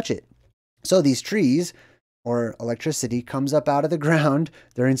don't want to touch it. So these trees, or electricity, comes up out of the ground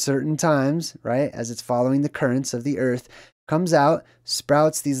during certain times, right, as it's following the currents of the earth, comes out,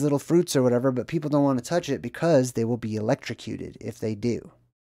 sprouts these little fruits or whatever, but people don't want to touch it because they will be electrocuted if they do,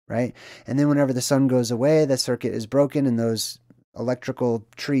 right? And then whenever the sun goes away, the circuit is broken, and those electrical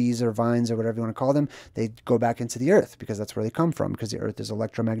trees or vines or whatever you want to call them, they go back into the earth because that's where they come from, because the earth is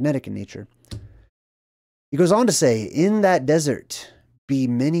electromagnetic in nature. He goes on to say, in that desert be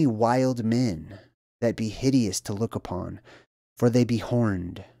many wild men that be hideous to look upon, for they be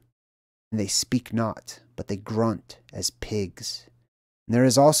horned, and they speak not, but they grunt as pigs. And there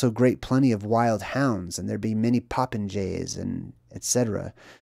is also great plenty of wild hounds, and there be many popinjays, and etc.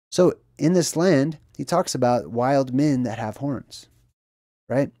 So in this land, he talks about wild men that have horns,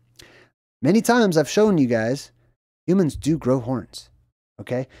 right? Many times I've shown you guys, humans do grow horns,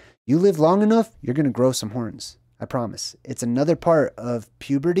 okay? You live long enough, you're going to grow some horns. I promise. It's another part of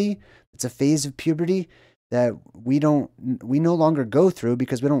puberty. It's a phase of puberty that we no longer go through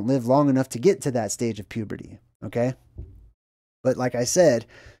because we don't live long enough to get to that stage of puberty, okay? But like I said,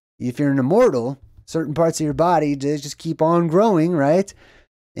 if you're an immortal, certain parts of your body just keep on growing, right?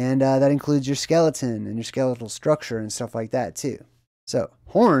 And that includes your skeleton and your skeletal structure and stuff like that too. So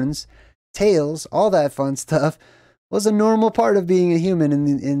horns, tails, all that fun stuff was a normal part of being a human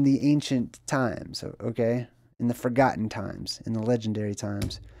in the ancient times, okay? In the forgotten times, in the legendary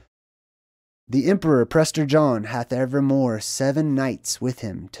times. The emperor Prester John hath evermore 7 knights with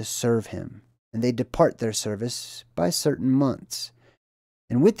him to serve him, and they depart their service by certain months.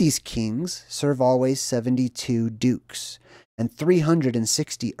 And with these kings serve always 72 dukes, and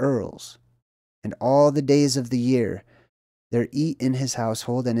 360 earls. And all the days of the year there eat in his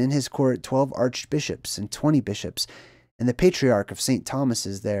household, and in his court 12 archbishops and 20 bishops, and the patriarch of St. Thomas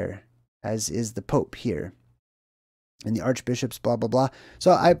is there, as is the Pope here. And the archbishops, blah, blah, blah.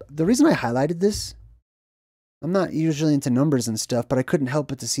 So the reason I highlighted this, I'm not usually into numbers and stuff, but I couldn't help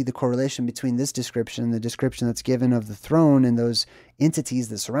but to see the correlation between this description and the description that's given of the throne and those entities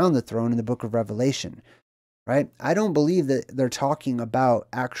that surround the throne in the book of Revelation, right? I don't believe that they're talking about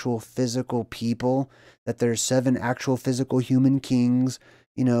actual physical people, that there's 7 actual physical human kings,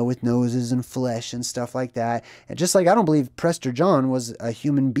 you know, with noses and flesh and stuff like that. And just like I don't believe Prester John was a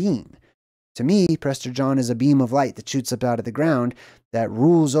human being. To me, Prester John is a beam of light that shoots up out of the ground that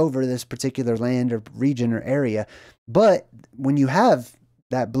rules over this particular land or region or area. But when you have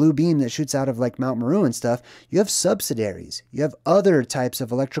that blue beam that shoots out of like Mount Meru and stuff, you have subsidiaries. You have other types of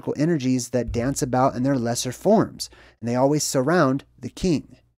electrical energies that dance about in their lesser forms. And they always surround the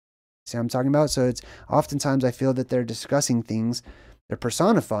king. See what I'm talking about? So it's oftentimes I feel that they're discussing things, they're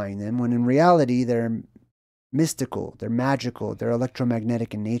personifying them, when in reality they're mystical, they're magical, they're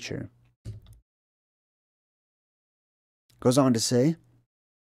electromagnetic in nature. Goes on to say,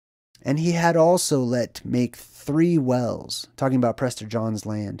 and he had also let make 3 wells, talking about Prester John's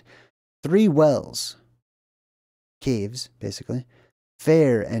land, 3 wells, caves, basically,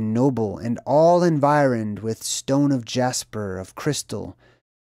 fair and noble, and all environed with stone of jasper, of crystal,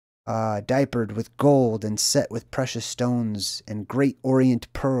 diapered with gold, and set with precious stones, and great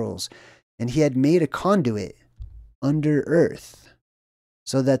orient pearls. And he had made a conduit under earth,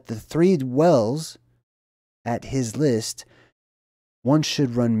 so that the 3 wells at his list, one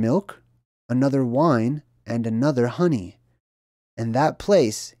should run milk, another wine, and another honey. And that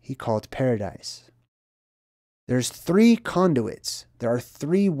place he called paradise. There's 3 conduits. There are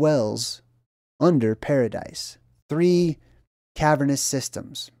 3 wells under paradise. 3 cavernous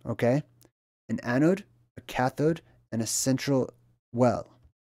systems, okay? An anode, a cathode, and a central well.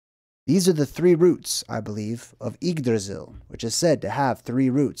 These are the 3 roots, I believe, of Yggdrasil, which is said to have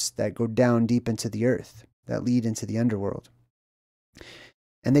 3 roots that go down deep into the earth, that lead into the underworld.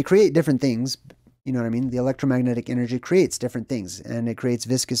 And they create different things, you know what I mean? The electromagnetic energy creates different things, and it creates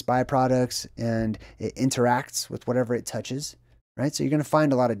viscous byproducts, and it interacts with whatever it touches, right? So you're going to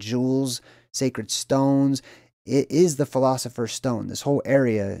find a lot of jewels, sacred stones. It is the philosopher's stone. This whole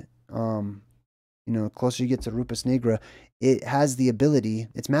area, you know, the closer you get to Rupus Nigra, it has the ability,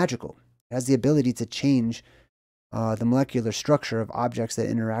 it's magical. It has the ability to change the molecular structure of objects that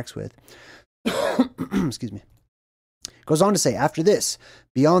it interacts with. Excuse me. Goes on to say, after this,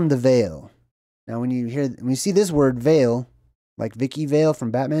 beyond the veil. Now, when you see this word Vale, like Vicky Vale from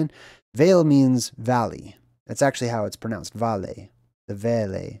Batman, Vale means valley. That's actually how it's pronounced, Vale. The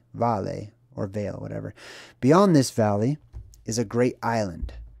Vale, or Vale, whatever. Beyond this valley is a great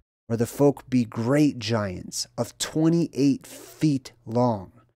island, where the folk be great giants of 28 feet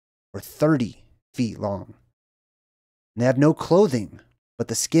long, or 30 feet long. And they have no clothing, but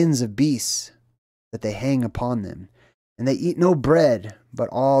the skins of beasts that they hang upon them. And they eat no bread, but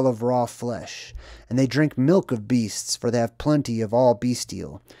all of raw flesh. And they drink milk of beasts, for they have plenty of all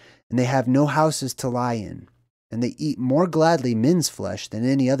bestial. And they have no houses to lie in. And they eat more gladly men's flesh than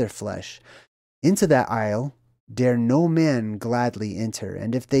any other flesh. Into that isle dare no man gladly enter.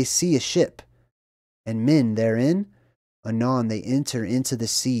 And if they see a ship, and men therein, anon they enter into the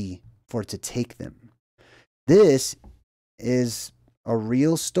sea for to take them. This is a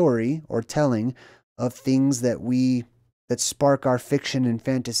real story or telling of things that spark our fiction and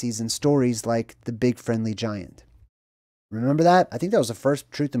fantasies and stories, like the Big Friendly Giant. Remember that? I think that was the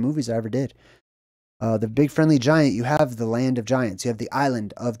first Truth in Movies I ever did. The Big Friendly Giant, you have the land of giants. You have the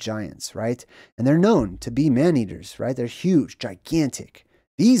island of giants, right? And they're known to be man-eaters, right? They're huge, gigantic.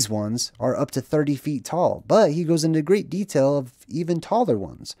 These ones are up to 30 feet tall, but he goes into great detail of even taller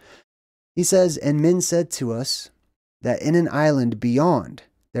ones. He says, and men said to us that in an island beyond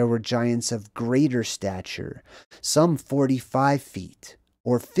there were giants of greater stature, some 45 feet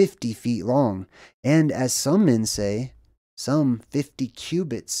or 50 feet long, and as some men say, some 50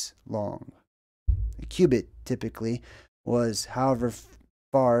 cubits long. A cubit typically was however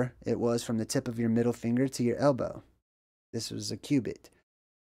far it was from the tip of your middle finger to your elbow. This was a cubit,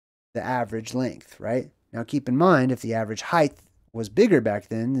 the average length, right? Now keep in mind, if the average height was bigger back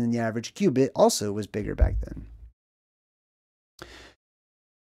then the average cubit also was bigger back then.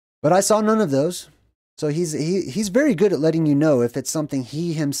 But I saw none of those. So he's very good at letting you know if it's something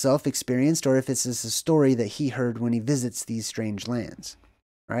he himself experienced or if it's just a story that he heard when he visits these strange lands.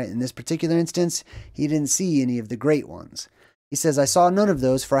 Right? In this particular instance, he didn't see any of the great ones. He says, I saw none of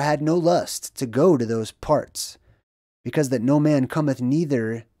those, for I had no lust to go to those parts, because that no man cometh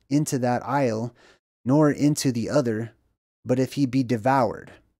neither into that isle, nor into the other, but if he be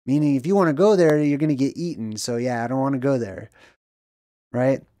devoured. Meaning, if you want to go there, you're going to get eaten. So yeah, I don't want to go there.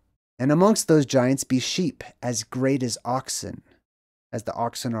 Right? And amongst those giants be sheep as great as oxen, as the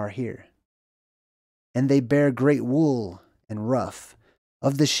oxen are here. And they bear great wool and rough.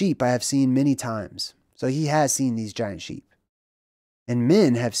 Of the sheep I have seen many times. So he has seen these giant sheep. And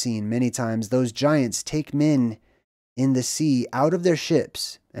men have seen many times those giants take men in the sea out of their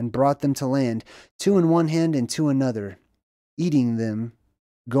ships and brought them to land, two in one hand and two another, eating them,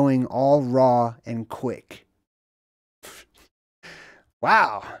 going all raw and quick.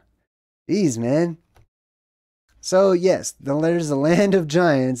 Wow. Jeez, man. So yes, there's a land of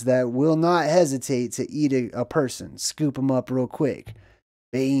giants that will not hesitate to eat a person, scoop them up real quick.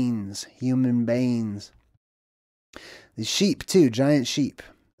 Banes, human banes. The sheep too, giant sheep.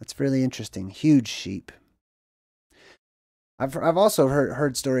 That's really interesting. Huge sheep. I've also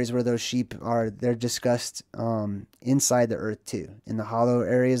heard stories where those sheep they're discussed inside the earth too. In the hollow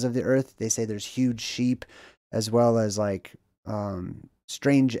areas of the earth, they say there's huge sheep, as well as like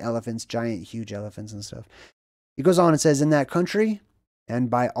strange elephants, giant huge elephants and stuff. He goes on and says, in that country, and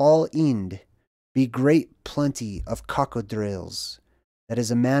by all Ind, be great plenty of cocodrills. That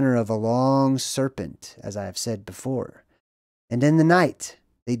is a manner of a long serpent, as I have said before. And in the night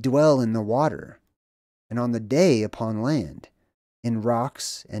they dwell in the water, and on the day upon land, in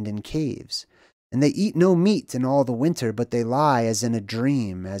rocks and in caves. And they eat no meat in all the winter, but they lie as in a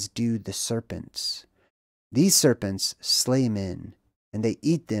dream, as do the serpents. These serpents slay men, and they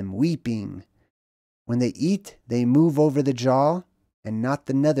eat them weeping. When they eat, they move over the jaw, and not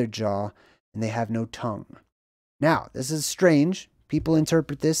the nether jaw, and they have no tongue. Now, this is strange. People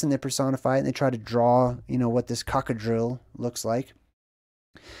interpret this and they personify it and they try to draw, what this cocodrill looks like.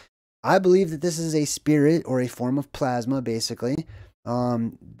 I believe that this is a spirit or a form of plasma, basically,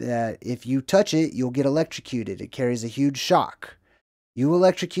 that if you touch it, you'll get electrocuted. It carries a huge shock. You will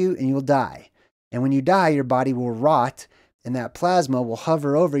electrocute and you will die. And when you die, your body will rot, and that plasma will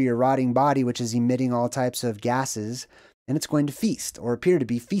hover over your rotting body, which is emitting all types of gases, and it's going to feast or appear to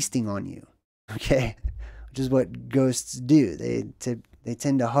be feasting on you. Okay? Which is what ghosts do. They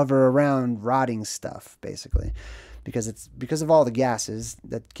tend to hover around rotting stuff, basically, because of all the gases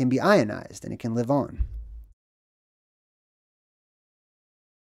that can be ionized and it can live on.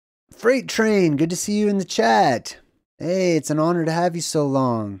 Freight Train, good to see you in the chat. Hey, it's an honor to have you so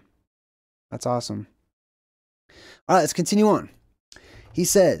long. That's awesome. All right, let's continue on. He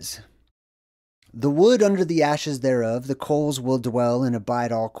says, The wood under the ashes thereof, the coals will dwell and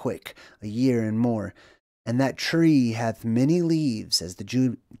abide all quick, a year and more. And that tree hath many leaves, as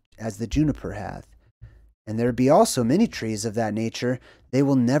the juniper hath. And there be also many trees of that nature, they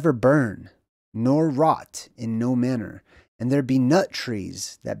will never burn, nor rot in no manner. And there be nut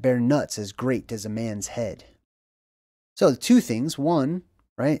trees that bear nuts as great as a man's head. So, two things. One,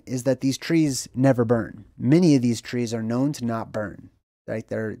 right, is that these trees never burn. Many of these trees are known to not burn. Right?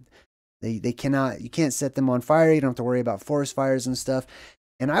 They cannot, you can't set them on fire. You don't have to worry about forest fires and stuff.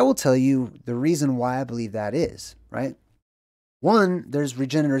 And I will tell you the reason why I believe that is, right? One, there's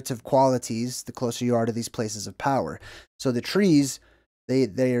regenerative qualities the closer you are to these places of power. So the trees,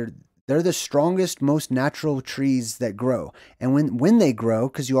 they're the strongest, most natural trees that grow. And when they grow,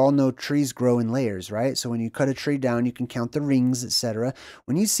 because you all know trees grow in layers, right? So when you cut a tree down, you can count the rings, etc.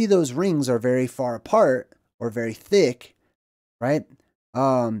 When you see those rings are very far apart or very thick, right?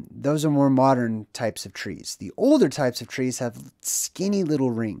 Those are more modern types of trees. The older types of trees have skinny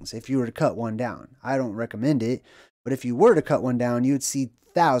little rings. If you were to cut one down, I don't recommend it, but if you were to cut one down, you would see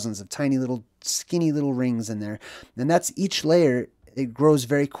thousands of tiny little skinny little rings in there. And that's each layer. It grows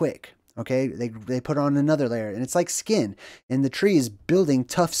very quick. Okay. They put on another layer, and it's like skin, and the tree is building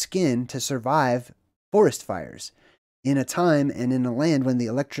tough skin to survive forest fires in a time and in a land when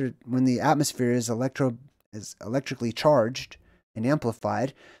the atmosphere is electrically charged and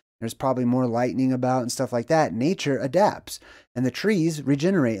amplified. There's probably more lightning about and stuff like that. Nature adapts, and the trees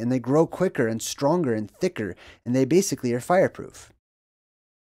regenerate, and they grow quicker and stronger and thicker, and they basically are fireproof,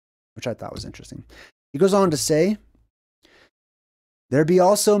 which I thought was interesting. He goes on to say, there be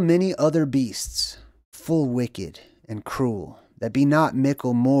also many other beasts, full wicked and cruel, that be not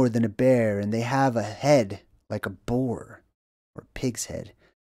mickle more than a bear, and they have a head like a boar, or a pig's head.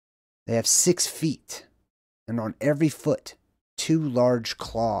 They have 6 feet, and on every foot 2 large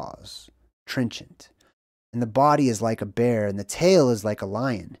claws, trenchant. And the body is like a bear, and the tail is like a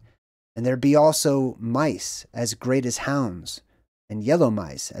lion. And there be also mice as great as hounds, and yellow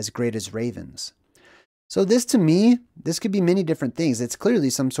mice as great as ravens. So this, to me, this could be many different things. It's clearly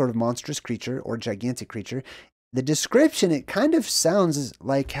some sort of monstrous creature or gigantic creature. The description, it kind of sounds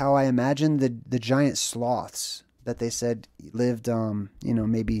like how I imagine the giant sloths that they said lived,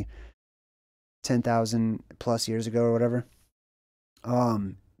 maybe 10,000 plus years ago or whatever.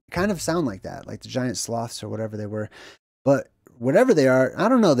 Kind of sound like that, like the giant sloths or whatever they were. But whatever they are, I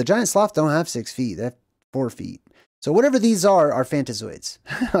don't know. The giant sloth don't have 6 feet. They have 4 feet. So whatever these are phantazoids.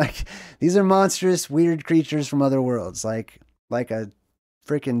 Like, these are monstrous, weird creatures from other worlds, like a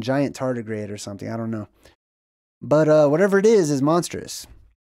freaking giant tardigrade or something. I don't know. But whatever it is monstrous.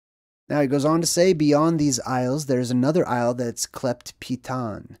 Now he goes on to say, beyond these isles, there's another isle that's clept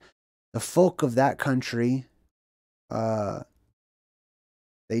Pitan. The folk of that country, they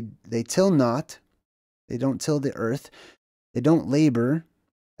till not. They don't till the earth. They don't labor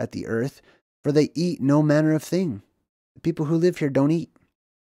at the earth, for they eat no manner of thing. The people who live here don't eat.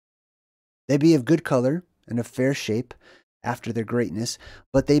 They be of good color and of fair shape, after their greatness,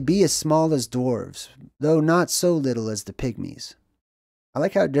 but they be as small as dwarves, though not so little as the pygmies. I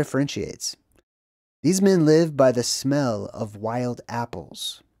like how it differentiates. These men live by the smell of wild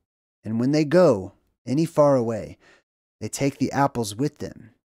apples, and when they go any far away, they take the apples with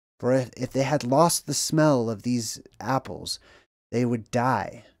them. For if they had lost the smell of these apples, they would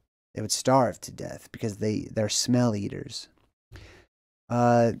die. They would starve to death because they're smell eaters.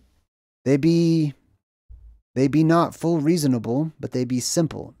 They be not full reasonable, but they be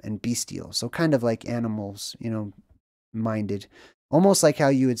simple and bestial. So kind of like animals, minded. Almost like how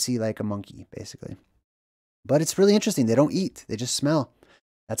you would see like a monkey, basically. But it's really interesting. They don't eat. They just smell.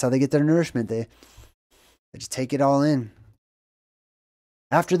 That's how they get their nourishment. They just take it all in.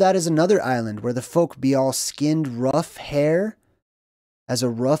 After that is another island where the folk be all skinned rough hair, as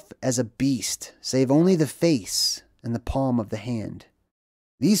rough as a beast, save only the face and the palm of the hand.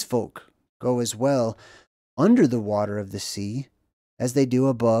 These folk go as well under the water of the sea as they do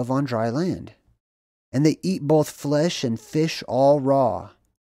above on dry land. And they eat both flesh and fish all raw.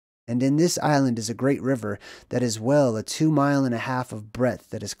 And in this island is a great river that is well a 2.5 miles of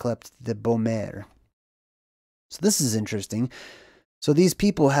breadth that is clept the Bomer. So this is interesting. So these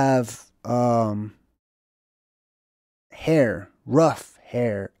people have hair, rough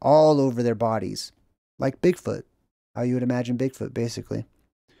hair, all over their bodies. Like Bigfoot. How you would imagine Bigfoot, basically.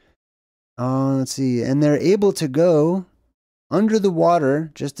 Let's see. And they're able to go under the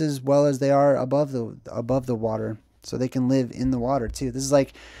water just as well as they are above the water. So they can live in the water too. This is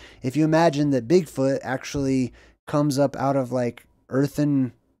like if you imagine that Bigfoot actually comes up out of like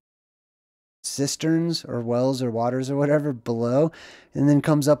earthen cisterns or wells or waters or whatever below, and then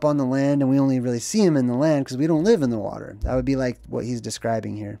comes up on the land, and we only really see him in the land because we don't live in the water. That would be like what he's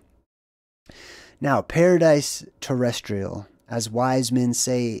describing here. Now, paradise terrestrial, as wise men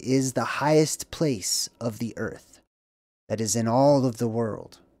say, is the highest place of the earth that is in all of the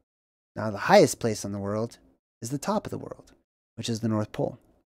world. Now, the highest place on the world is the top of the world, which is the North Pole.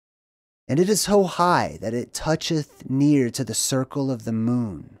 And it is so high that it toucheth near to the circle of the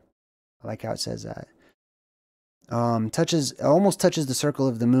moon. I like how it says that. Almost touches the circle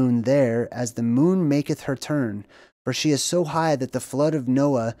of the moon there, as the moon maketh her turn, for she is so high that the flood of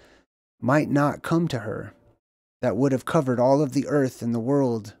Noah might not come to her, that would have covered all of the earth and the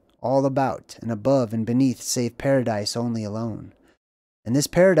world all about and above and beneath, save paradise only alone. And this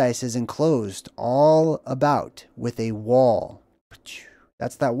paradise is enclosed all about with a wall.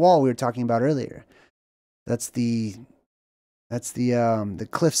 That's that wall we were talking about earlier. That's the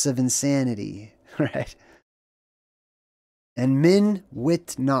cliffs of insanity, right? And men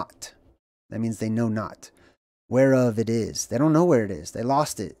wit not. That means they know not whereof it is. They don't know where it is. They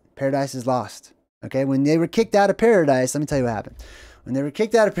lost it. Paradise is lost. Okay, when they were kicked out of paradise, let me tell you what happened. When they were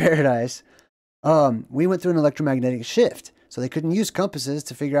kicked out of paradise, we went through an electromagnetic shift. So they couldn't use compasses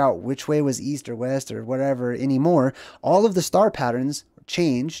to figure out which way was east or west or whatever anymore. All of the star patterns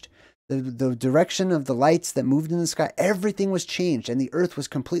changed. The direction of the lights that moved in the sky, everything was changed, and the earth was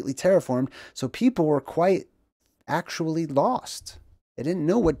completely terraformed. So people were quite actually lost. They didn't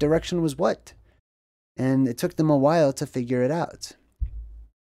know what direction was what. And it took them a while to figure it out.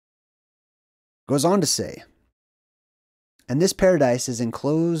 Goes on to say, and this paradise is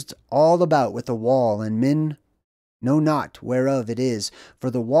enclosed all about with a wall, and men know not whereof it is, for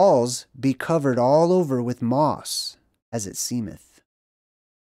the walls be covered all over with moss, as it seemeth.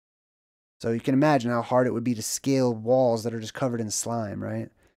 So you can imagine how hard it would be to scale walls that are just covered in slime, right?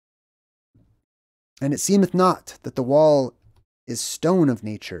 And it seemeth not that the wall is stone of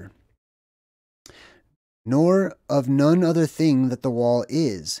nature, nor of none other thing that the wall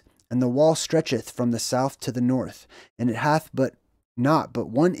is. And the wall stretcheth from the south to the north, and it hath not but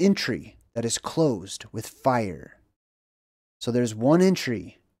one entry that is closed with fire. So there's one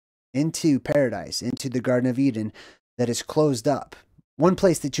entry into paradise, into the Garden of Eden, that is closed up. One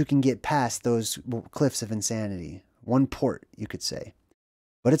place that you can get past those cliffs of insanity. One port, you could say.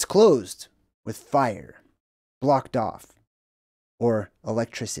 But it's closed with fire, blocked off, or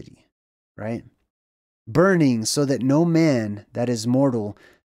electricity, right? Burning so that no man that is mortal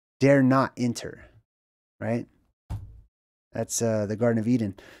dare not enter, right? That's the Garden of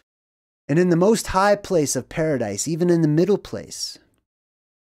Eden. And in the most high place of paradise, even in the middle place,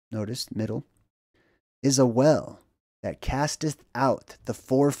 notice middle, is a well that casteth out the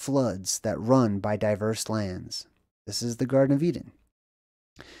 4 floods that run by diverse lands. This is the Garden of Eden.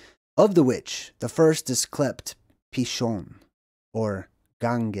 Of the which the first is clept Pishon, or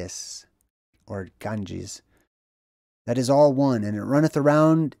Ganges, or Ganges. That is all one, and it runneth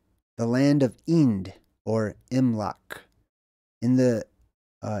around the land of Ind, or Imlach, in the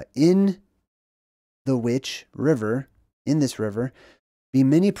which river, in this river, be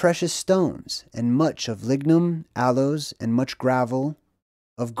many precious stones, and much of lignum, aloes, and much gravel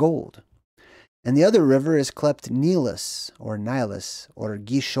of gold. And the other river is clept Nilus, or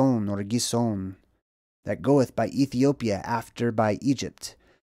Gishon, that goeth by Ethiopia after by Egypt.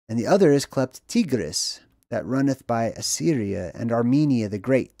 And the other is clept Tigris, that runneth by Assyria and Armenia the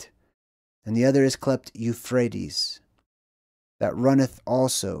Great. And the other is clept Euphrates, that runneth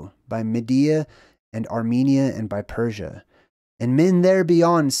also by Media and Armenia and by Persia. And men there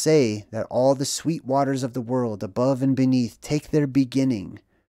beyond say that all the sweet waters of the world, above and beneath, take their beginning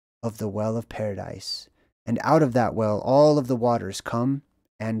of the well of paradise. And out of that well all of the waters come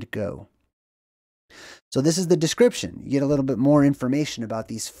and go. So this is the description. You get a little bit more information about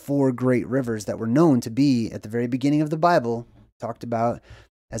these 4 great rivers that were known to be, at the very beginning of the Bible, talked about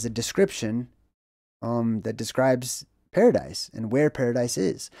as a description that describes paradise and where paradise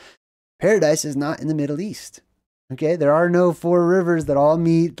is. Paradise is not in the Middle East. Okay, there are no 4 rivers that all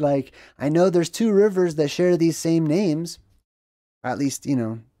meet. Like, I know there's 2 rivers that share these same names, or at least, you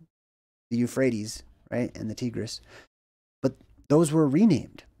know, the Euphrates, right, and the Tigris. But those were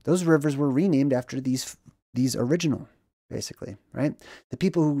renamed. Those rivers were renamed after these original, basically, right? The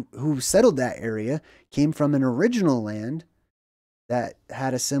people who settled that area came from an original land that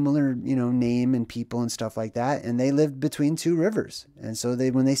had a similar, you know, name and people and stuff like that, and they lived between 2 rivers. And so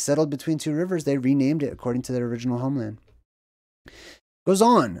when they settled between 2 rivers, they renamed it according to their original homeland. Goes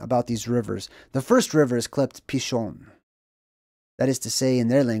on about these rivers. The first river is clept Pishon. That is to say, in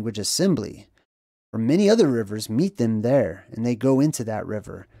their language, assembly. For many other rivers meet them there, and they go into that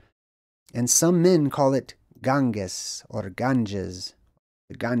river. and some men call it Ganges or Ganges,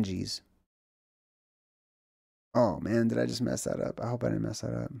 the Ganges. Oh man, did I just mess that up? I hope I didn't mess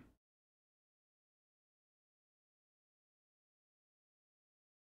that up.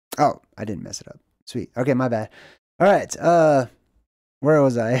 Oh, I didn't mess it up. Sweet. Okay, my bad. All right. Where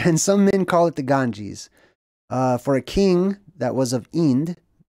was I? And some men call it the Ganges. For a king that was of Ind,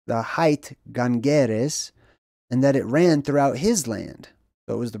 the height Gangeres, and that it ran throughout his land.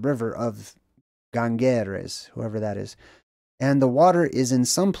 So it was the river of Gangeres, whoever that is. And the water is in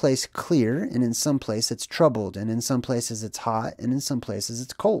some place clear, and in some place it's troubled, and in some places it's hot, and in some places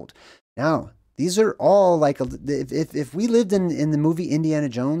it's cold. Now, these are all like, if we lived in the movie Indiana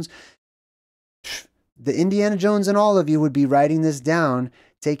Jones, the Indiana Jones and all of you would be writing this down,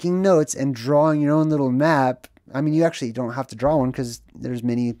 taking notes, and drawing your own little map. I mean, you actually don't have to draw one because there's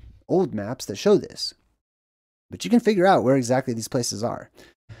many old maps that show this. But you can figure out where exactly these places are.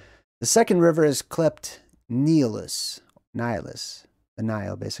 The second river is clept Nilus, the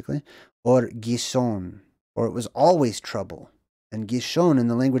Nile basically, or Gishon, or it was always trouble. And Gishon in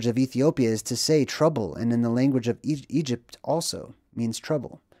the language of Ethiopia is to say trouble, and in the language of Egypt also means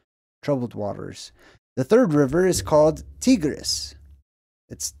trouble, troubled waters. The third river is called Tigris.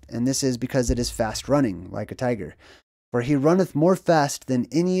 And this is because it is fast running, like a tiger. For he runneth more fast than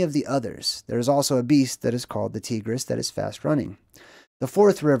any of the others. There is also a beast that is called the Tigris that is fast running. The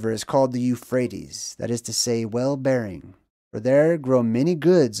fourth river is called the Euphrates, that is to say, well-bearing. For there grow many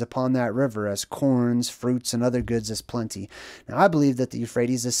goods upon that river, as corns, fruits, and other goods as plenty. Now I believe that the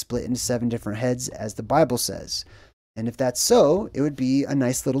Euphrates is split into 7 different heads, as the Bible says. And if that's so, it would be a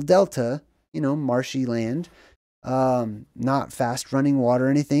nice little delta, marshy land, not fast-running water or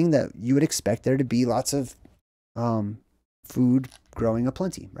anything, that you would expect there to be lots of food growing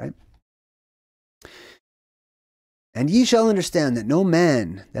aplenty, right? And ye shall understand that no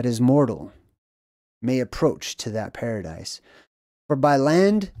man that is mortal may approach to that paradise. For by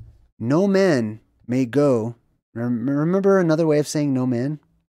land no man may go. Remember another way of saying no man?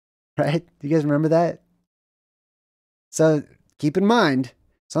 Right? Do you guys remember that? So keep in mind,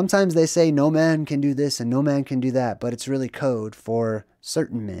 sometimes they say no man can do this and no man can do that, but it's really code for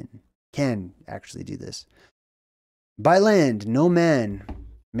certain men can actually do this. By land no man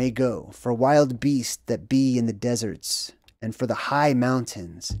may go, for wild beasts that be in the deserts, and for the high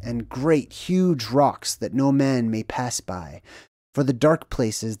mountains, and great huge rocks that no man may pass by, for the dark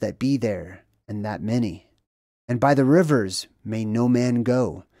places that be there, and that many. And by the rivers may no man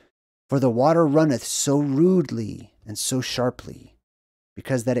go, for the water runneth so rudely and so sharply,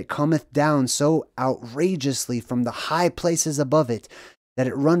 because that it cometh down so outrageously from the high places above it, that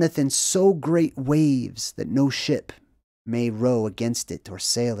it runneth in so great waves that no ship may row against it or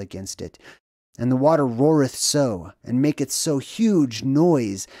sail against it. And the water roareth so, and maketh so huge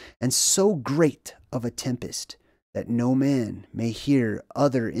noise, and so great of a tempest, that no man may hear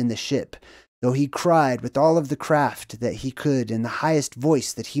other in the ship, though he cried with all of the craft that he could in the highest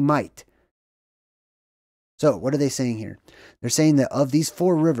voice that he might. So, what are they saying here? They're saying that of these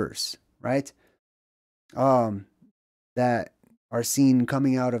 4 rivers, right, that are seen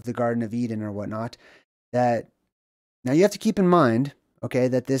coming out of the Garden of Eden or whatnot, that now you have to keep in mind, okay,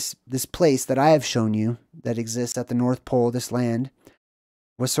 that this place that I have shown you that exists at the North Pole, this land,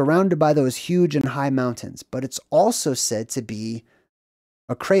 was surrounded by those huge and high mountains, but it's also said to be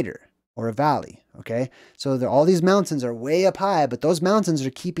a crater or a valley, okay? So all these mountains are way up high, but those mountains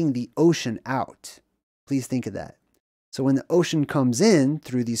are keeping the ocean out. Please think of that. So when the ocean comes in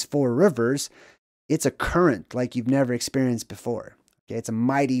through these 4 rivers, it's a current like you've never experienced before. Okay, it's a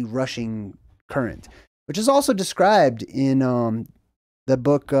mighty rushing current, which is also described in the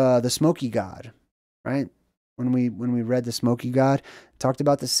book The Smoky God, right? When we read The Smoky God, it talked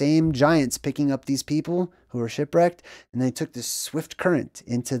about the same giants picking up these people who were shipwrecked, and they took this swift current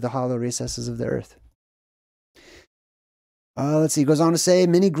into the hollow recesses of the earth. Let's see, it goes on to say,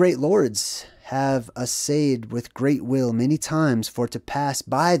 many great lords have essayed with great will many times for to pass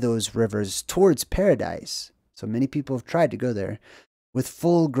by those rivers towards paradise. So many people have tried to go there with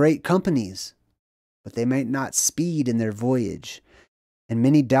full great companies, but they might not speed in their voyage. And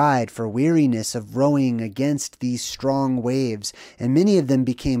many died for weariness of rowing against these strong waves, and many of them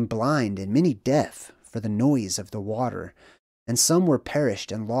became blind, and many deaf for the noise of the water. And some were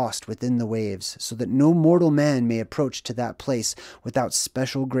perished and lost within the waves, so that no mortal man may approach to that place without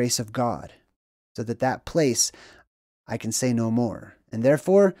special grace of God. So that place I can say no more, and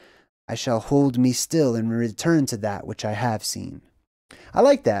therefore I shall hold me still and return to that which I have seen. I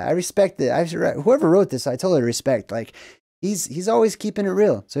like that. I respect that. Whoever wrote this, I totally respect. Like, he's always keeping it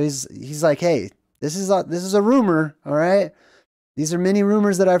real. So he's like, hey, this is a rumor, all right? These are many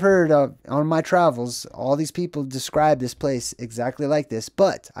rumors that I've heard on my travels. All these people describe this place exactly like this,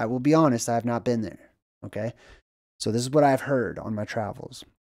 but I will be honest, I have not been there. Okay? So this is what I've heard on my travels.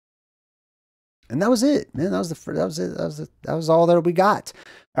 And that was it, man. That was all that we got.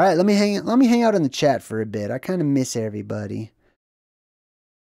 All right, let me hang out in the chat for a bit. I kind of miss everybody.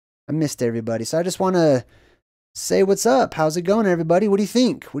 I missed everybody. So I just want to say what's up. How's it going, everybody? What do you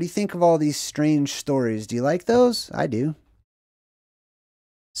think? What do you think of all these strange stories? Do you like those? I do.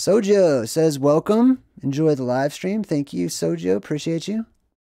 Sojo says, welcome. Enjoy the live stream. Thank you, Sojo. Appreciate you.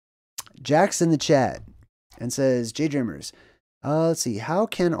 Jack's in the chat and says, JayDreamerZ. Let's see. How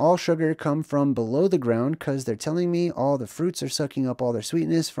can all sugar come from below the ground? Because they're telling me all the fruits are sucking up all their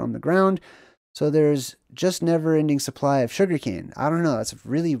sweetness from the ground. So there's just never-ending supply of sugarcane. I don't know. That's a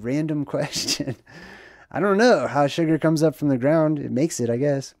really random question. I don't know how sugar comes up from the ground. It makes it, I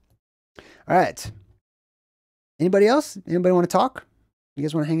guess. All right. Anybody else? Anybody want to talk? You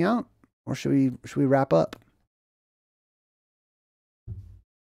guys want to hang out? Or should we wrap up?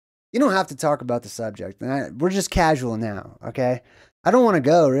 You don't have to talk about the subject. We're just casual now, okay? I don't want to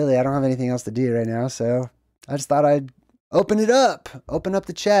go, really. I don't have anything else to do right now, so I just thought I'd open it up. Open up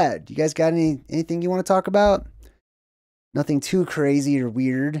the chat. You guys got anything you want to talk about? Nothing too crazy or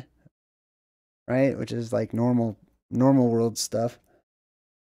weird, right? Which is like normal world stuff.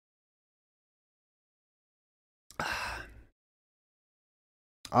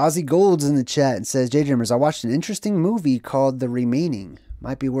 Ozzy Gold's in the chat and says, JayDreamerZ, I watched an interesting movie called The Remaining.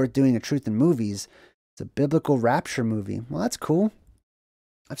 Might be worth doing a Truth in Movies. It's a biblical rapture movie. Well, that's cool.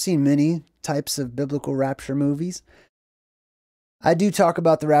 I've seen many types of biblical rapture movies. I do talk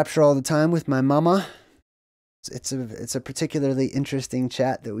about the rapture all the time with my mama. It's a particularly interesting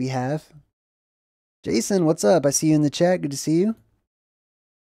chat that we have. Jason, what's up? I see you in the chat. Good to see you.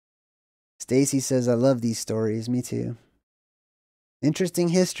 Stacy says, I love these stories. Me too. Interesting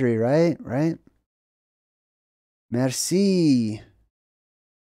history, right? Right? Merci.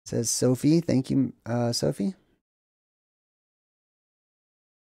 Says Sophie. Thank you, Sophie.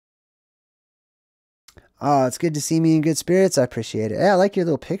 Oh, it's good to see me in good spirits. I appreciate it. Yeah, I like your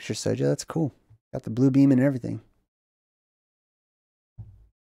little picture, Sojo. That's cool. Got the blue beam and everything.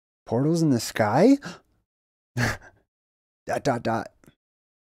 Portals in the sky? ...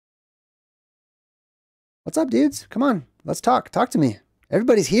 What's up, dudes? Come on. Let's talk. Talk to me.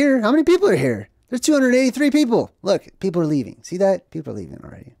 Everybody's here. How many people are here? There's 283 people. Look, people are leaving. See that? People are leaving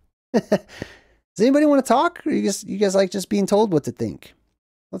already. Does anybody want to talk? Or you guys like just being told what to think?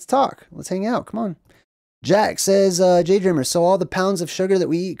 Let's talk. Let's hang out. Come on. Jack says, JayDreamerZ, so all the pounds of sugar that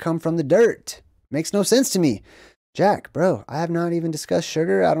we eat come from the dirt. Makes no sense to me. Jack, bro, I have not even discussed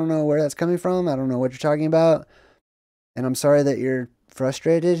sugar. I don't know where that's coming from. I don't know what you're talking about. And I'm sorry that you're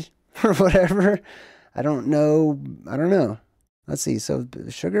frustrated or whatever. I don't know. Let's see. So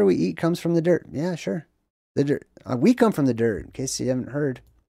the sugar we eat comes from the dirt. Yeah, sure. The dirt. We come from the dirt, in case you haven't heard.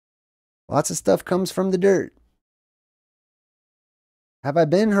 Lots of stuff comes from the dirt. Have I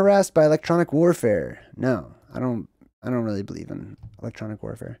been harassed by electronic warfare? No, I don't really believe in electronic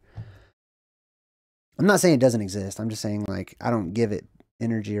warfare. I'm not saying it doesn't exist. I'm just saying, like, I don't give it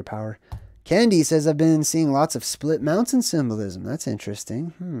energy or power. Candy says, I've been seeing lots of split mountain symbolism. That's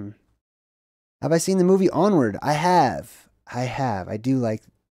interesting. Have I seen the movie Onward? I have. I do like...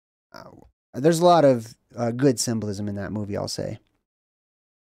 there's a lot of good symbolism in that movie, I'll say.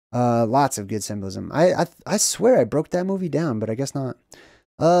 Lots of good symbolism. I swear I broke that movie down, but I guess not.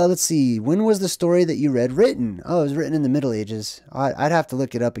 Let's see. When was the story that you read written? Oh, it was written in the Middle Ages. I'd have to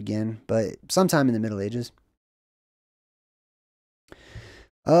look it up again, but sometime in the Middle Ages.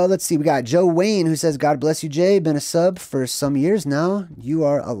 Let's see. We got Joe Wayne who says, God bless you, Jay. Been a sub for some years now. You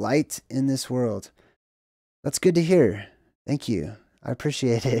are a light in this world. That's good to hear. Thank you. I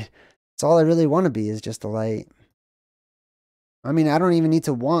appreciate it. It's all I really want to be is just a light. I mean, I don't even need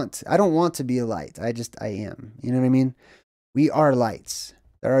to want. I don't want to be a light. I am. You know what I mean? We are lights.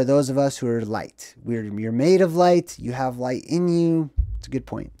 There are those of us who are light. You're made of light. You have light in you. It's a good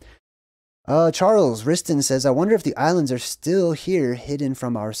point. Charles Riston says, I wonder if the islands are still here, hidden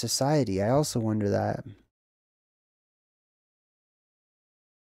from our society. I also wonder that.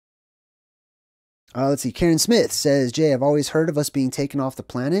 Let's see. Karen Smith says, Jay, I've always heard of us being taken off the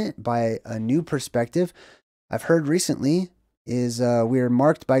planet by a new perspective. I've heard recently is we are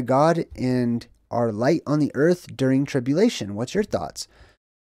marked by God and are light on the earth during tribulation. What's your thoughts?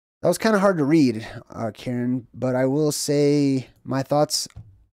 That was kind of hard to read, Karen, but I will say my thoughts.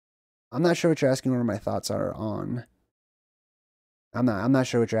 I'm not sure what you're asking, what my thoughts are on. I'm not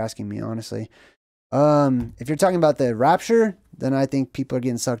sure what you're asking me, honestly. If you're talking about the rapture, then I think people are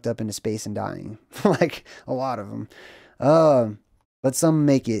getting sucked up into space and dying. Like a lot of them. But some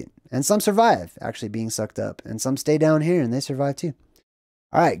make it, and some survive actually being sucked up, and some stay down here and they survive too.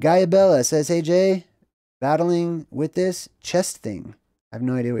 All right, Gaia Bella says, hey Jay, battling with this chest thing. I have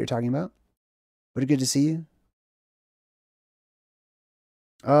no idea what you're talking about, but good to see you.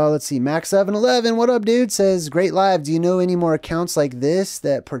 Let's see. Max711, what up, dude? Says, great live. Do you know any more accounts like this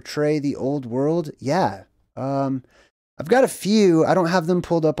that portray the old world? Yeah. I've got a few. I don't have them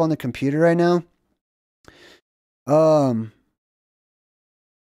pulled up on the computer right now. The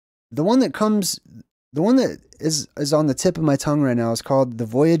one that is on the tip of my tongue right now is called The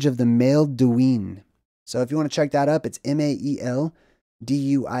Voyage of the Maelduin. So if you want to check that up, it's Maelduin.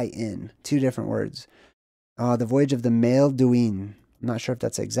 2 different words. The Voyage of the Maelduin. I'm not sure if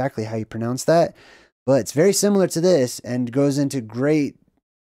that's exactly how you pronounce that, but it's very similar to this and goes into great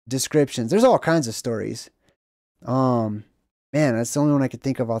descriptions. There's all kinds of stories. Man, that's the only one I could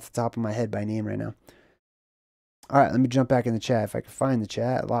think of off the top of my head by name right now. All right, let me jump back in the chat. If I can find the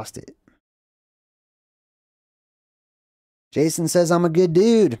chat, I lost it. Jason says, I'm a good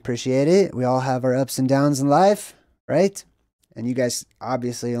dude. Appreciate it. We all have our ups and downs in life, right? And you guys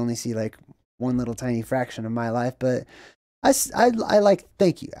obviously only see like one little tiny fraction of my life, but I like,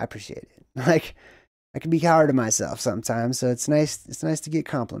 thank you. I appreciate it. Like, I can be hard on myself sometimes, so it's nice. It's nice to get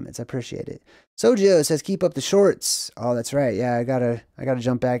compliments. I appreciate it. Sojo says, keep up the shorts. Oh, that's right. Yeah, I gotta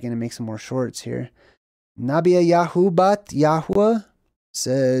jump back in and make some more shorts here. Nabia Yahubat Yahua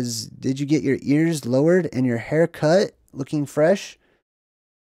says, did you get your ears lowered and your hair cut? Looking fresh?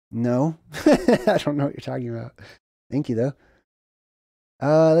 No. I don't know what you're talking about. Thank you, though.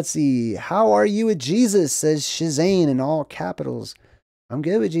 Let's see. How are you with Jesus? Says Shazane in all capitals. I'm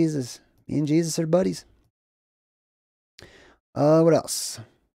good with Jesus. Me and Jesus are buddies. What else?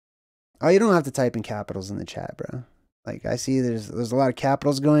 Oh, you don't have to type in capitals in the chat, bro. Like, I see there's a lot of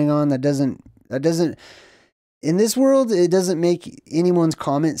capitals going on. That doesn't, in this world, it doesn't make anyone's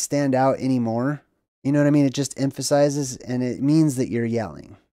comment stand out anymore. You know what I mean? It just emphasizes, and it means that you're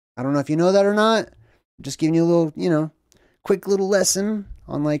yelling. I don't know if you know that or not. I'm just giving you a little, quick little lesson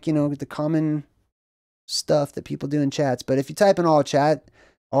on, like, the common stuff that people do in chats. But if you type in all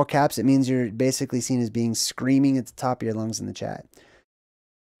caps, it means you're basically seen as being screaming at the top of your lungs in the chat.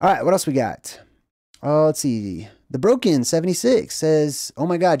 All right, what else we got? Oh, let's see. The Broken 76 says, oh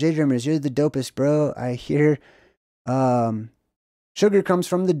my God, JayDreamerZ, you're the dopest, bro. I hear, sugar comes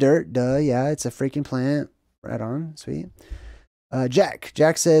from the dirt. Duh, yeah, it's a freaking plant. Right on, sweet. Jack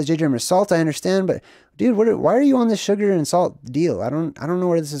says, JayDreamerZ, salt, I understand, but dude, why are you on this sugar and salt deal? I don't know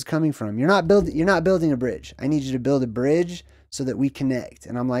where this is coming from. You're not building a bridge. I need you to build a bridge so that we connect.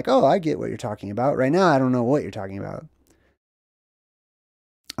 And I'm like, oh, I get what you're talking about. Right now, I don't know what you're talking about.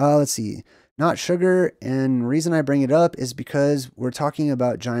 Let's see. Not sugar, and reason I bring it up is because we're talking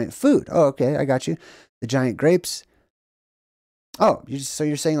about giant food. Oh, okay, I got you. The giant grapes. Oh, so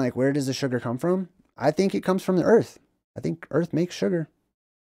you're saying, like, where does the sugar come from? I think it comes from the earth. I think earth makes sugar.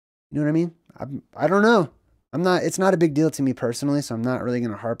 You know what I mean? I don't know. It's not a big deal to me personally, so I'm not really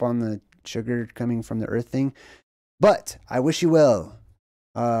going to harp on the sugar coming from the earth thing. But I wish you well,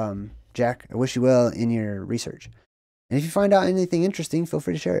 Jack. I wish you well in your research. And if you find out anything interesting, feel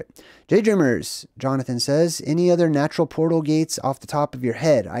free to share it. JayDreamerZ, Jonathan says, any other natural portal gates off the top of your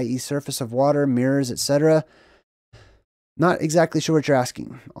head, i.e. surface of water, mirrors, etc.? Not exactly sure what you're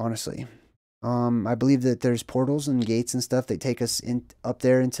asking, honestly. I believe that there's portals and gates and stuff that take us up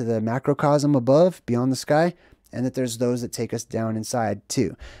there into the macrocosm above, beyond the sky, and that there's those that take us down inside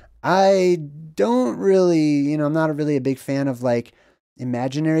too. I don't really, I'm not really a big fan of like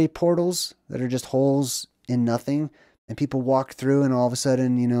imaginary portals that are just holes in nothing and people walk through and all of a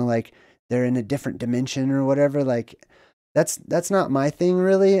sudden, like they're in a different dimension or whatever. Like that's not my thing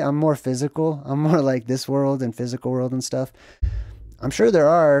really. I'm more physical. I'm more like this world and physical world and stuff. I'm sure there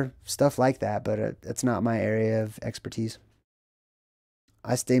are stuff like that, but it's not my area of expertise.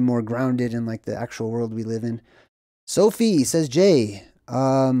 I stay more grounded in like the actual world we live in. Sophie says, Jay,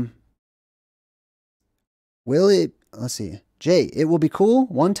 let's see. Jay, it will be cool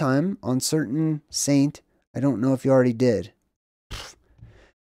one time on certain saint. I don't know if you already did.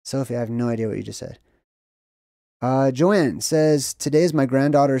 Sophie, I have no idea what you just said. Joanne says, today is my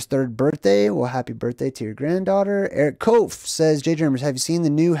granddaughter's 3rd birthday. Well, happy birthday to your granddaughter. Eric Kof says, JayDreamerZ, have you seen the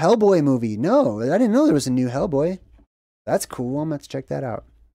new Hellboy movie? No, I didn't know there was a new Hellboy. That's cool. I'm going to have to check that out.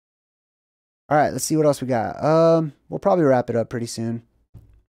 All right, let's see what else we got. We'll probably wrap it up pretty soon.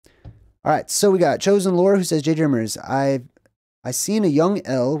 All right, so we got Chosen Lore who says, JayDreamerZ, I seen a young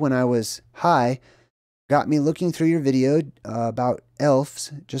L when I was high. Got me looking through your video about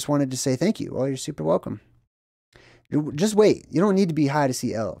elves. Just wanted to say thank you. Well, you're super welcome. Just wait. You don't need to be high to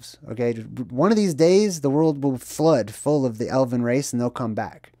see elves, okay? One of these days, the world will flood full of the elven race, and they'll come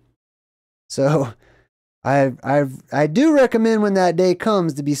back. So I do recommend when that day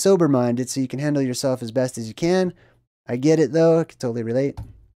comes to be sober-minded so you can handle yourself as best as you can. I get it, though. I can totally relate.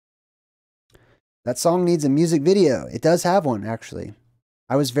 That song needs a music video. It does have one, actually.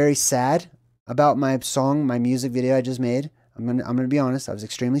 I was very sad about my song, my music video I just made. I'm gonna be honest. I was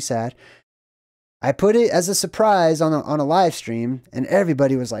extremely sad. I put it as a surprise on a live stream, and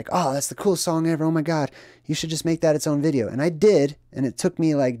everybody was like, "Oh, that's the coolest song ever! Oh my god, you should just make that its own video." And I did, and it took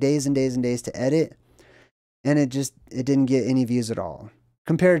me like days and days and days to edit, and it didn't get any views at all.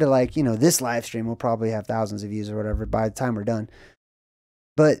 Compared to, like, you know, this live stream will probably have thousands of views or whatever by the time we're done.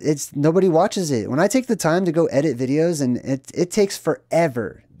 But nobody watches it. When I take the time to go edit videos, and it takes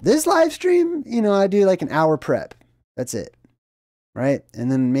forever. This live stream, you know, I do like an hour prep. That's it. Right?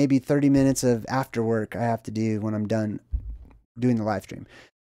 And then maybe 30 minutes of after work I have to do when I'm done doing the live stream.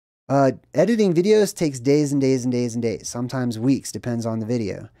 Editing videos takes days and days and days and days, sometimes weeks, depends on the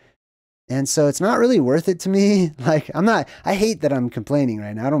video. And so it's not really worth it to me. Like, I hate that I'm complaining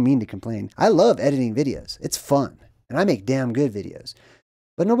right now. I don't mean to complain. I love editing videos. It's fun. And I make damn good videos.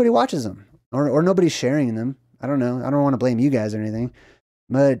 But nobody watches them. Or nobody's sharing them. I don't know. I don't want to blame you guys or anything.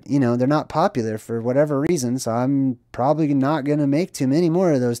 But, you know, they're not popular for whatever reason, so I'm probably not going to make too many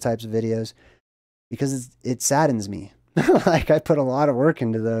more of those types of videos because it saddens me. Like, I put a lot of work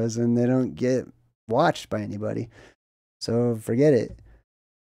into those, and they don't get watched by anybody. So forget it.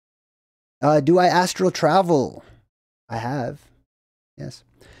 Do I astral travel? I have. Yes.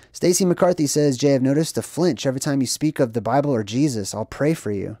 Stacy McCarthy says, Jay, I've noticed a flinch every time you speak of the Bible or Jesus. I'll pray for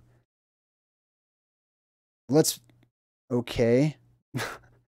you. Okay.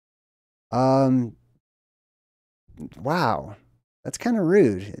 Wow. That's kind of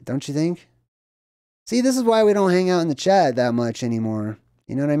rude, don't you think? See, this is why we don't hang out in the chat that much anymore.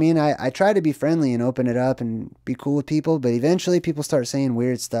 You know what I mean? I try to be friendly and open it up and be cool with people, but eventually people start saying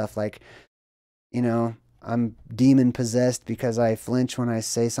weird stuff like, you know, I'm demon possessed because I flinch when I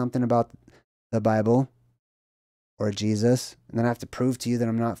say something about the Bible or Jesus, and then I have to prove to you that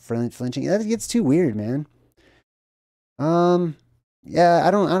I'm not flinching. That gets too weird, man. Yeah,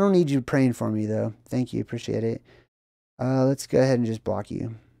 I don't need you praying for me though. Thank you, appreciate it. Let's go ahead and just block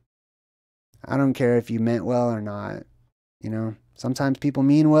you. I don't care if you meant well or not. You know, sometimes people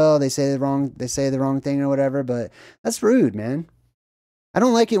mean well, they say the wrong thing or whatever, but that's rude, man. I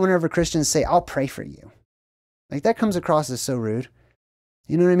don't like it whenever Christians say, "I'll pray for you." Like, that comes across as so rude.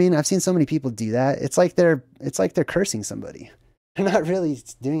 You know what I mean? I've seen so many people do that. It's like they're cursing somebody. They're not really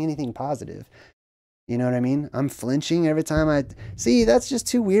doing anything positive. You know what I mean? I'm flinching every time I see. That's just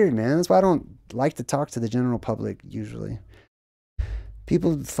too weird, man. That's why I don't like to talk to the general public usually.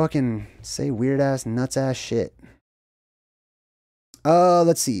 People fucking say weird ass, nuts ass shit.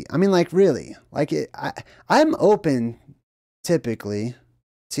 Let's see. I mean, like, really, like, I'm open typically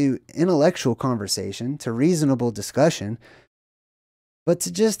to intellectual conversation, to reasonable discussion, but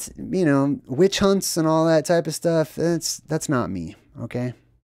to just, you know, witch hunts and all that type of stuff, that's not me. Okay.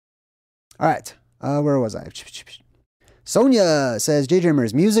 All right. Where was I? Sonia says,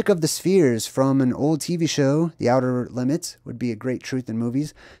 JayDreamerZ, music of the spheres from an old TV show, The Outer Limits, would be a great truth in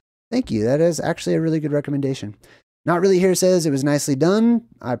movies. Thank you. That is actually a really good recommendation. Not Really Here says, it was nicely done.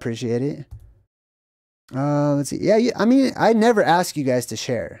 I appreciate it. Let's see. Yeah, I mean, I never ask you guys to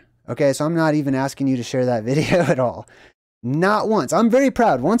share. Okay, so I'm not even asking you to share that video at all. Not once. I'm very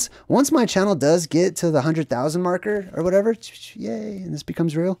proud. Once my channel does get to the 100,000 marker or whatever, yay, and this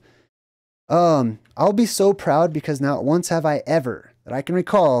becomes real. I'll be so proud because not once have I ever, that I can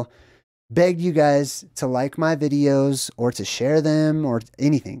recall, begged you guys to like my videos or to share them or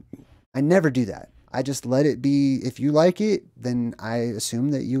anything. I never do that. I just let it be. If you like it, then I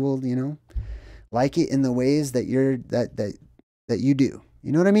assume that you will, you know, like it in the ways that you do.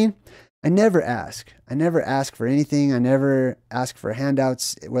 You know what I mean? I never ask. I never ask for anything. I never ask for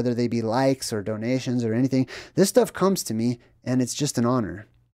handouts, whether they be likes or donations or anything. This stuff comes to me and it's just an honor.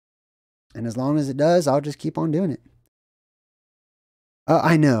 And as long as it does, I'll just keep on doing it.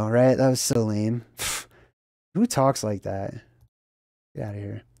 I know, right? That was so lame. Who talks like that? Get out of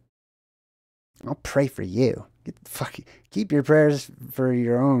here. I'll pray for you. Keep your prayers for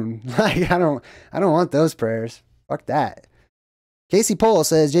your own. Like, I don't want those prayers. Fuck that. Casey Pohl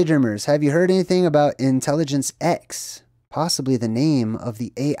says, JayDreamerZ, have you heard anything about Intelligence X? Possibly the name of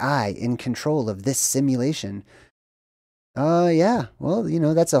the AI in control of this simulation. Yeah. Well, you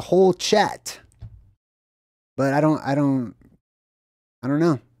know, that's a whole chat. But I don't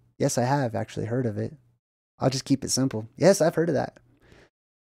know. Yes, I have actually heard of it. I'll just keep it simple. Yes, I've heard of that.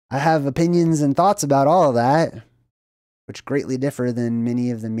 I have opinions and thoughts about all of that. which greatly differ than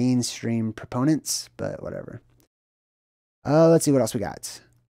many of the mainstream proponents, but whatever. Let's see what else we got.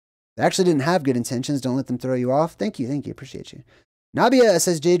 They actually didn't have good intentions. Don't let them throw you off. Thank you. Thank you. Appreciate you. Nabia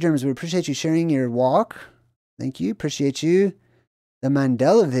says, JayDreamerZ, we appreciate you sharing your walk. Thank you. Appreciate you. The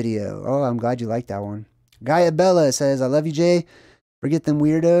Mandela video. Oh, I'm glad you liked that one. Gaia Bella says, I love you, Jay. Forget them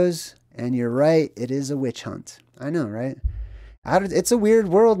weirdos. And you're right. It is a witch hunt. I know, right? It's a weird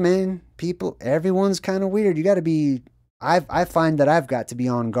world, man. People, everyone's kind of weird. You got to be, I find that I've got to be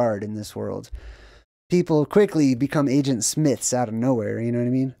on guard in this world. People quickly become Agent Smiths out of nowhere. You know what I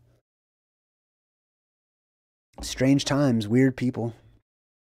mean? Strange times, weird people.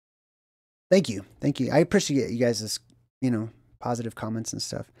 Thank you. Thank you. I appreciate you guys' positive comments and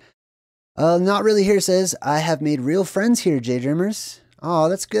stuff. Not really here says, I have made real friends here, JayDreamerZ. Oh,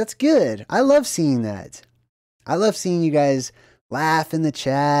 that's good. That's good. I love seeing that. I love seeing you guys laugh in the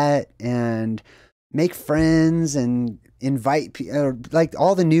chat and make friends and invite like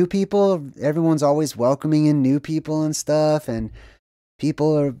all the new people. Everyone's always welcoming in new people and stuff, and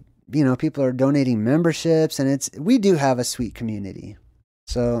people are people are donating memberships, and we do have a sweet community.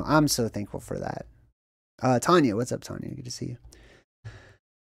 So I'm so thankful for that. Tanya, what's up, Tanya? Good to see you.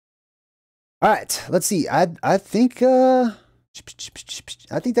 All right, let's see. I think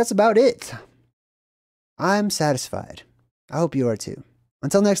that's about it. I'm satisfied. I hope you are too.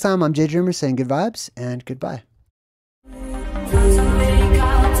 Until next time, I'm JayDreamerZ saying good vibes and goodbye.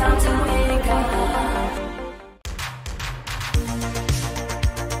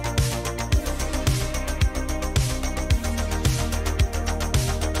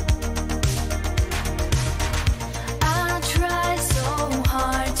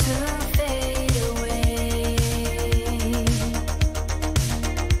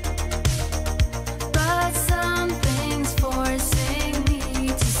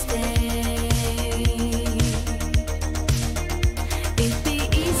 It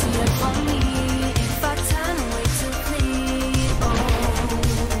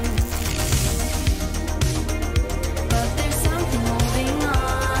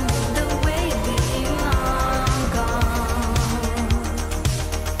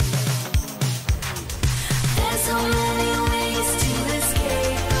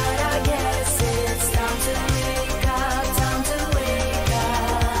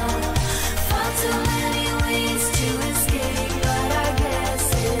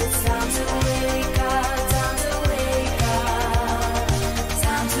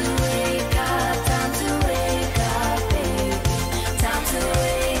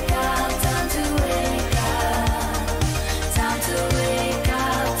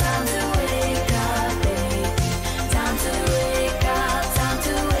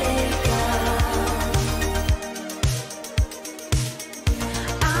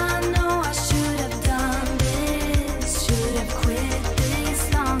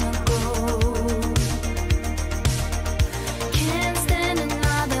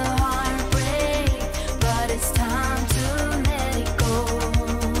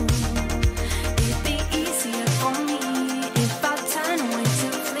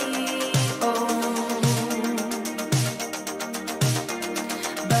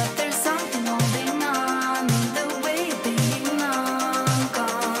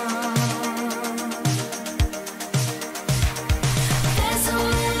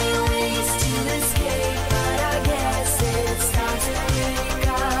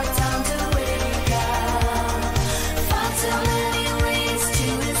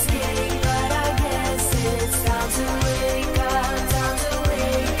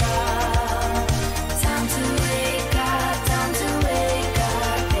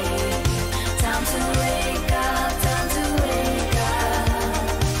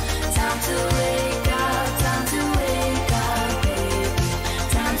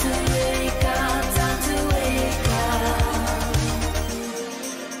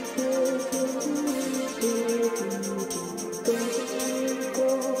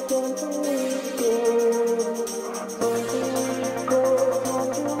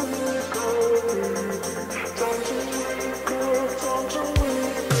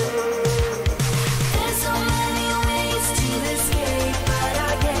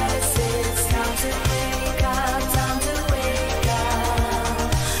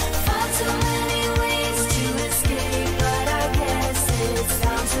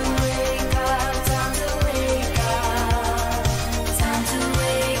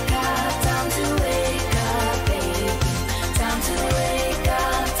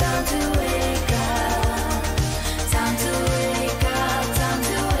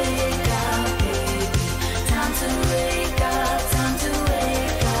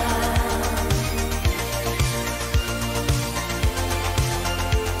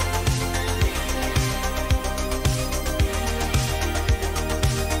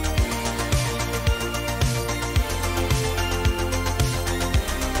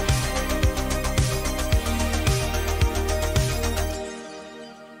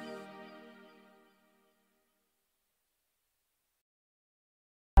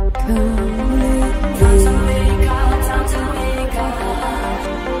Ooh.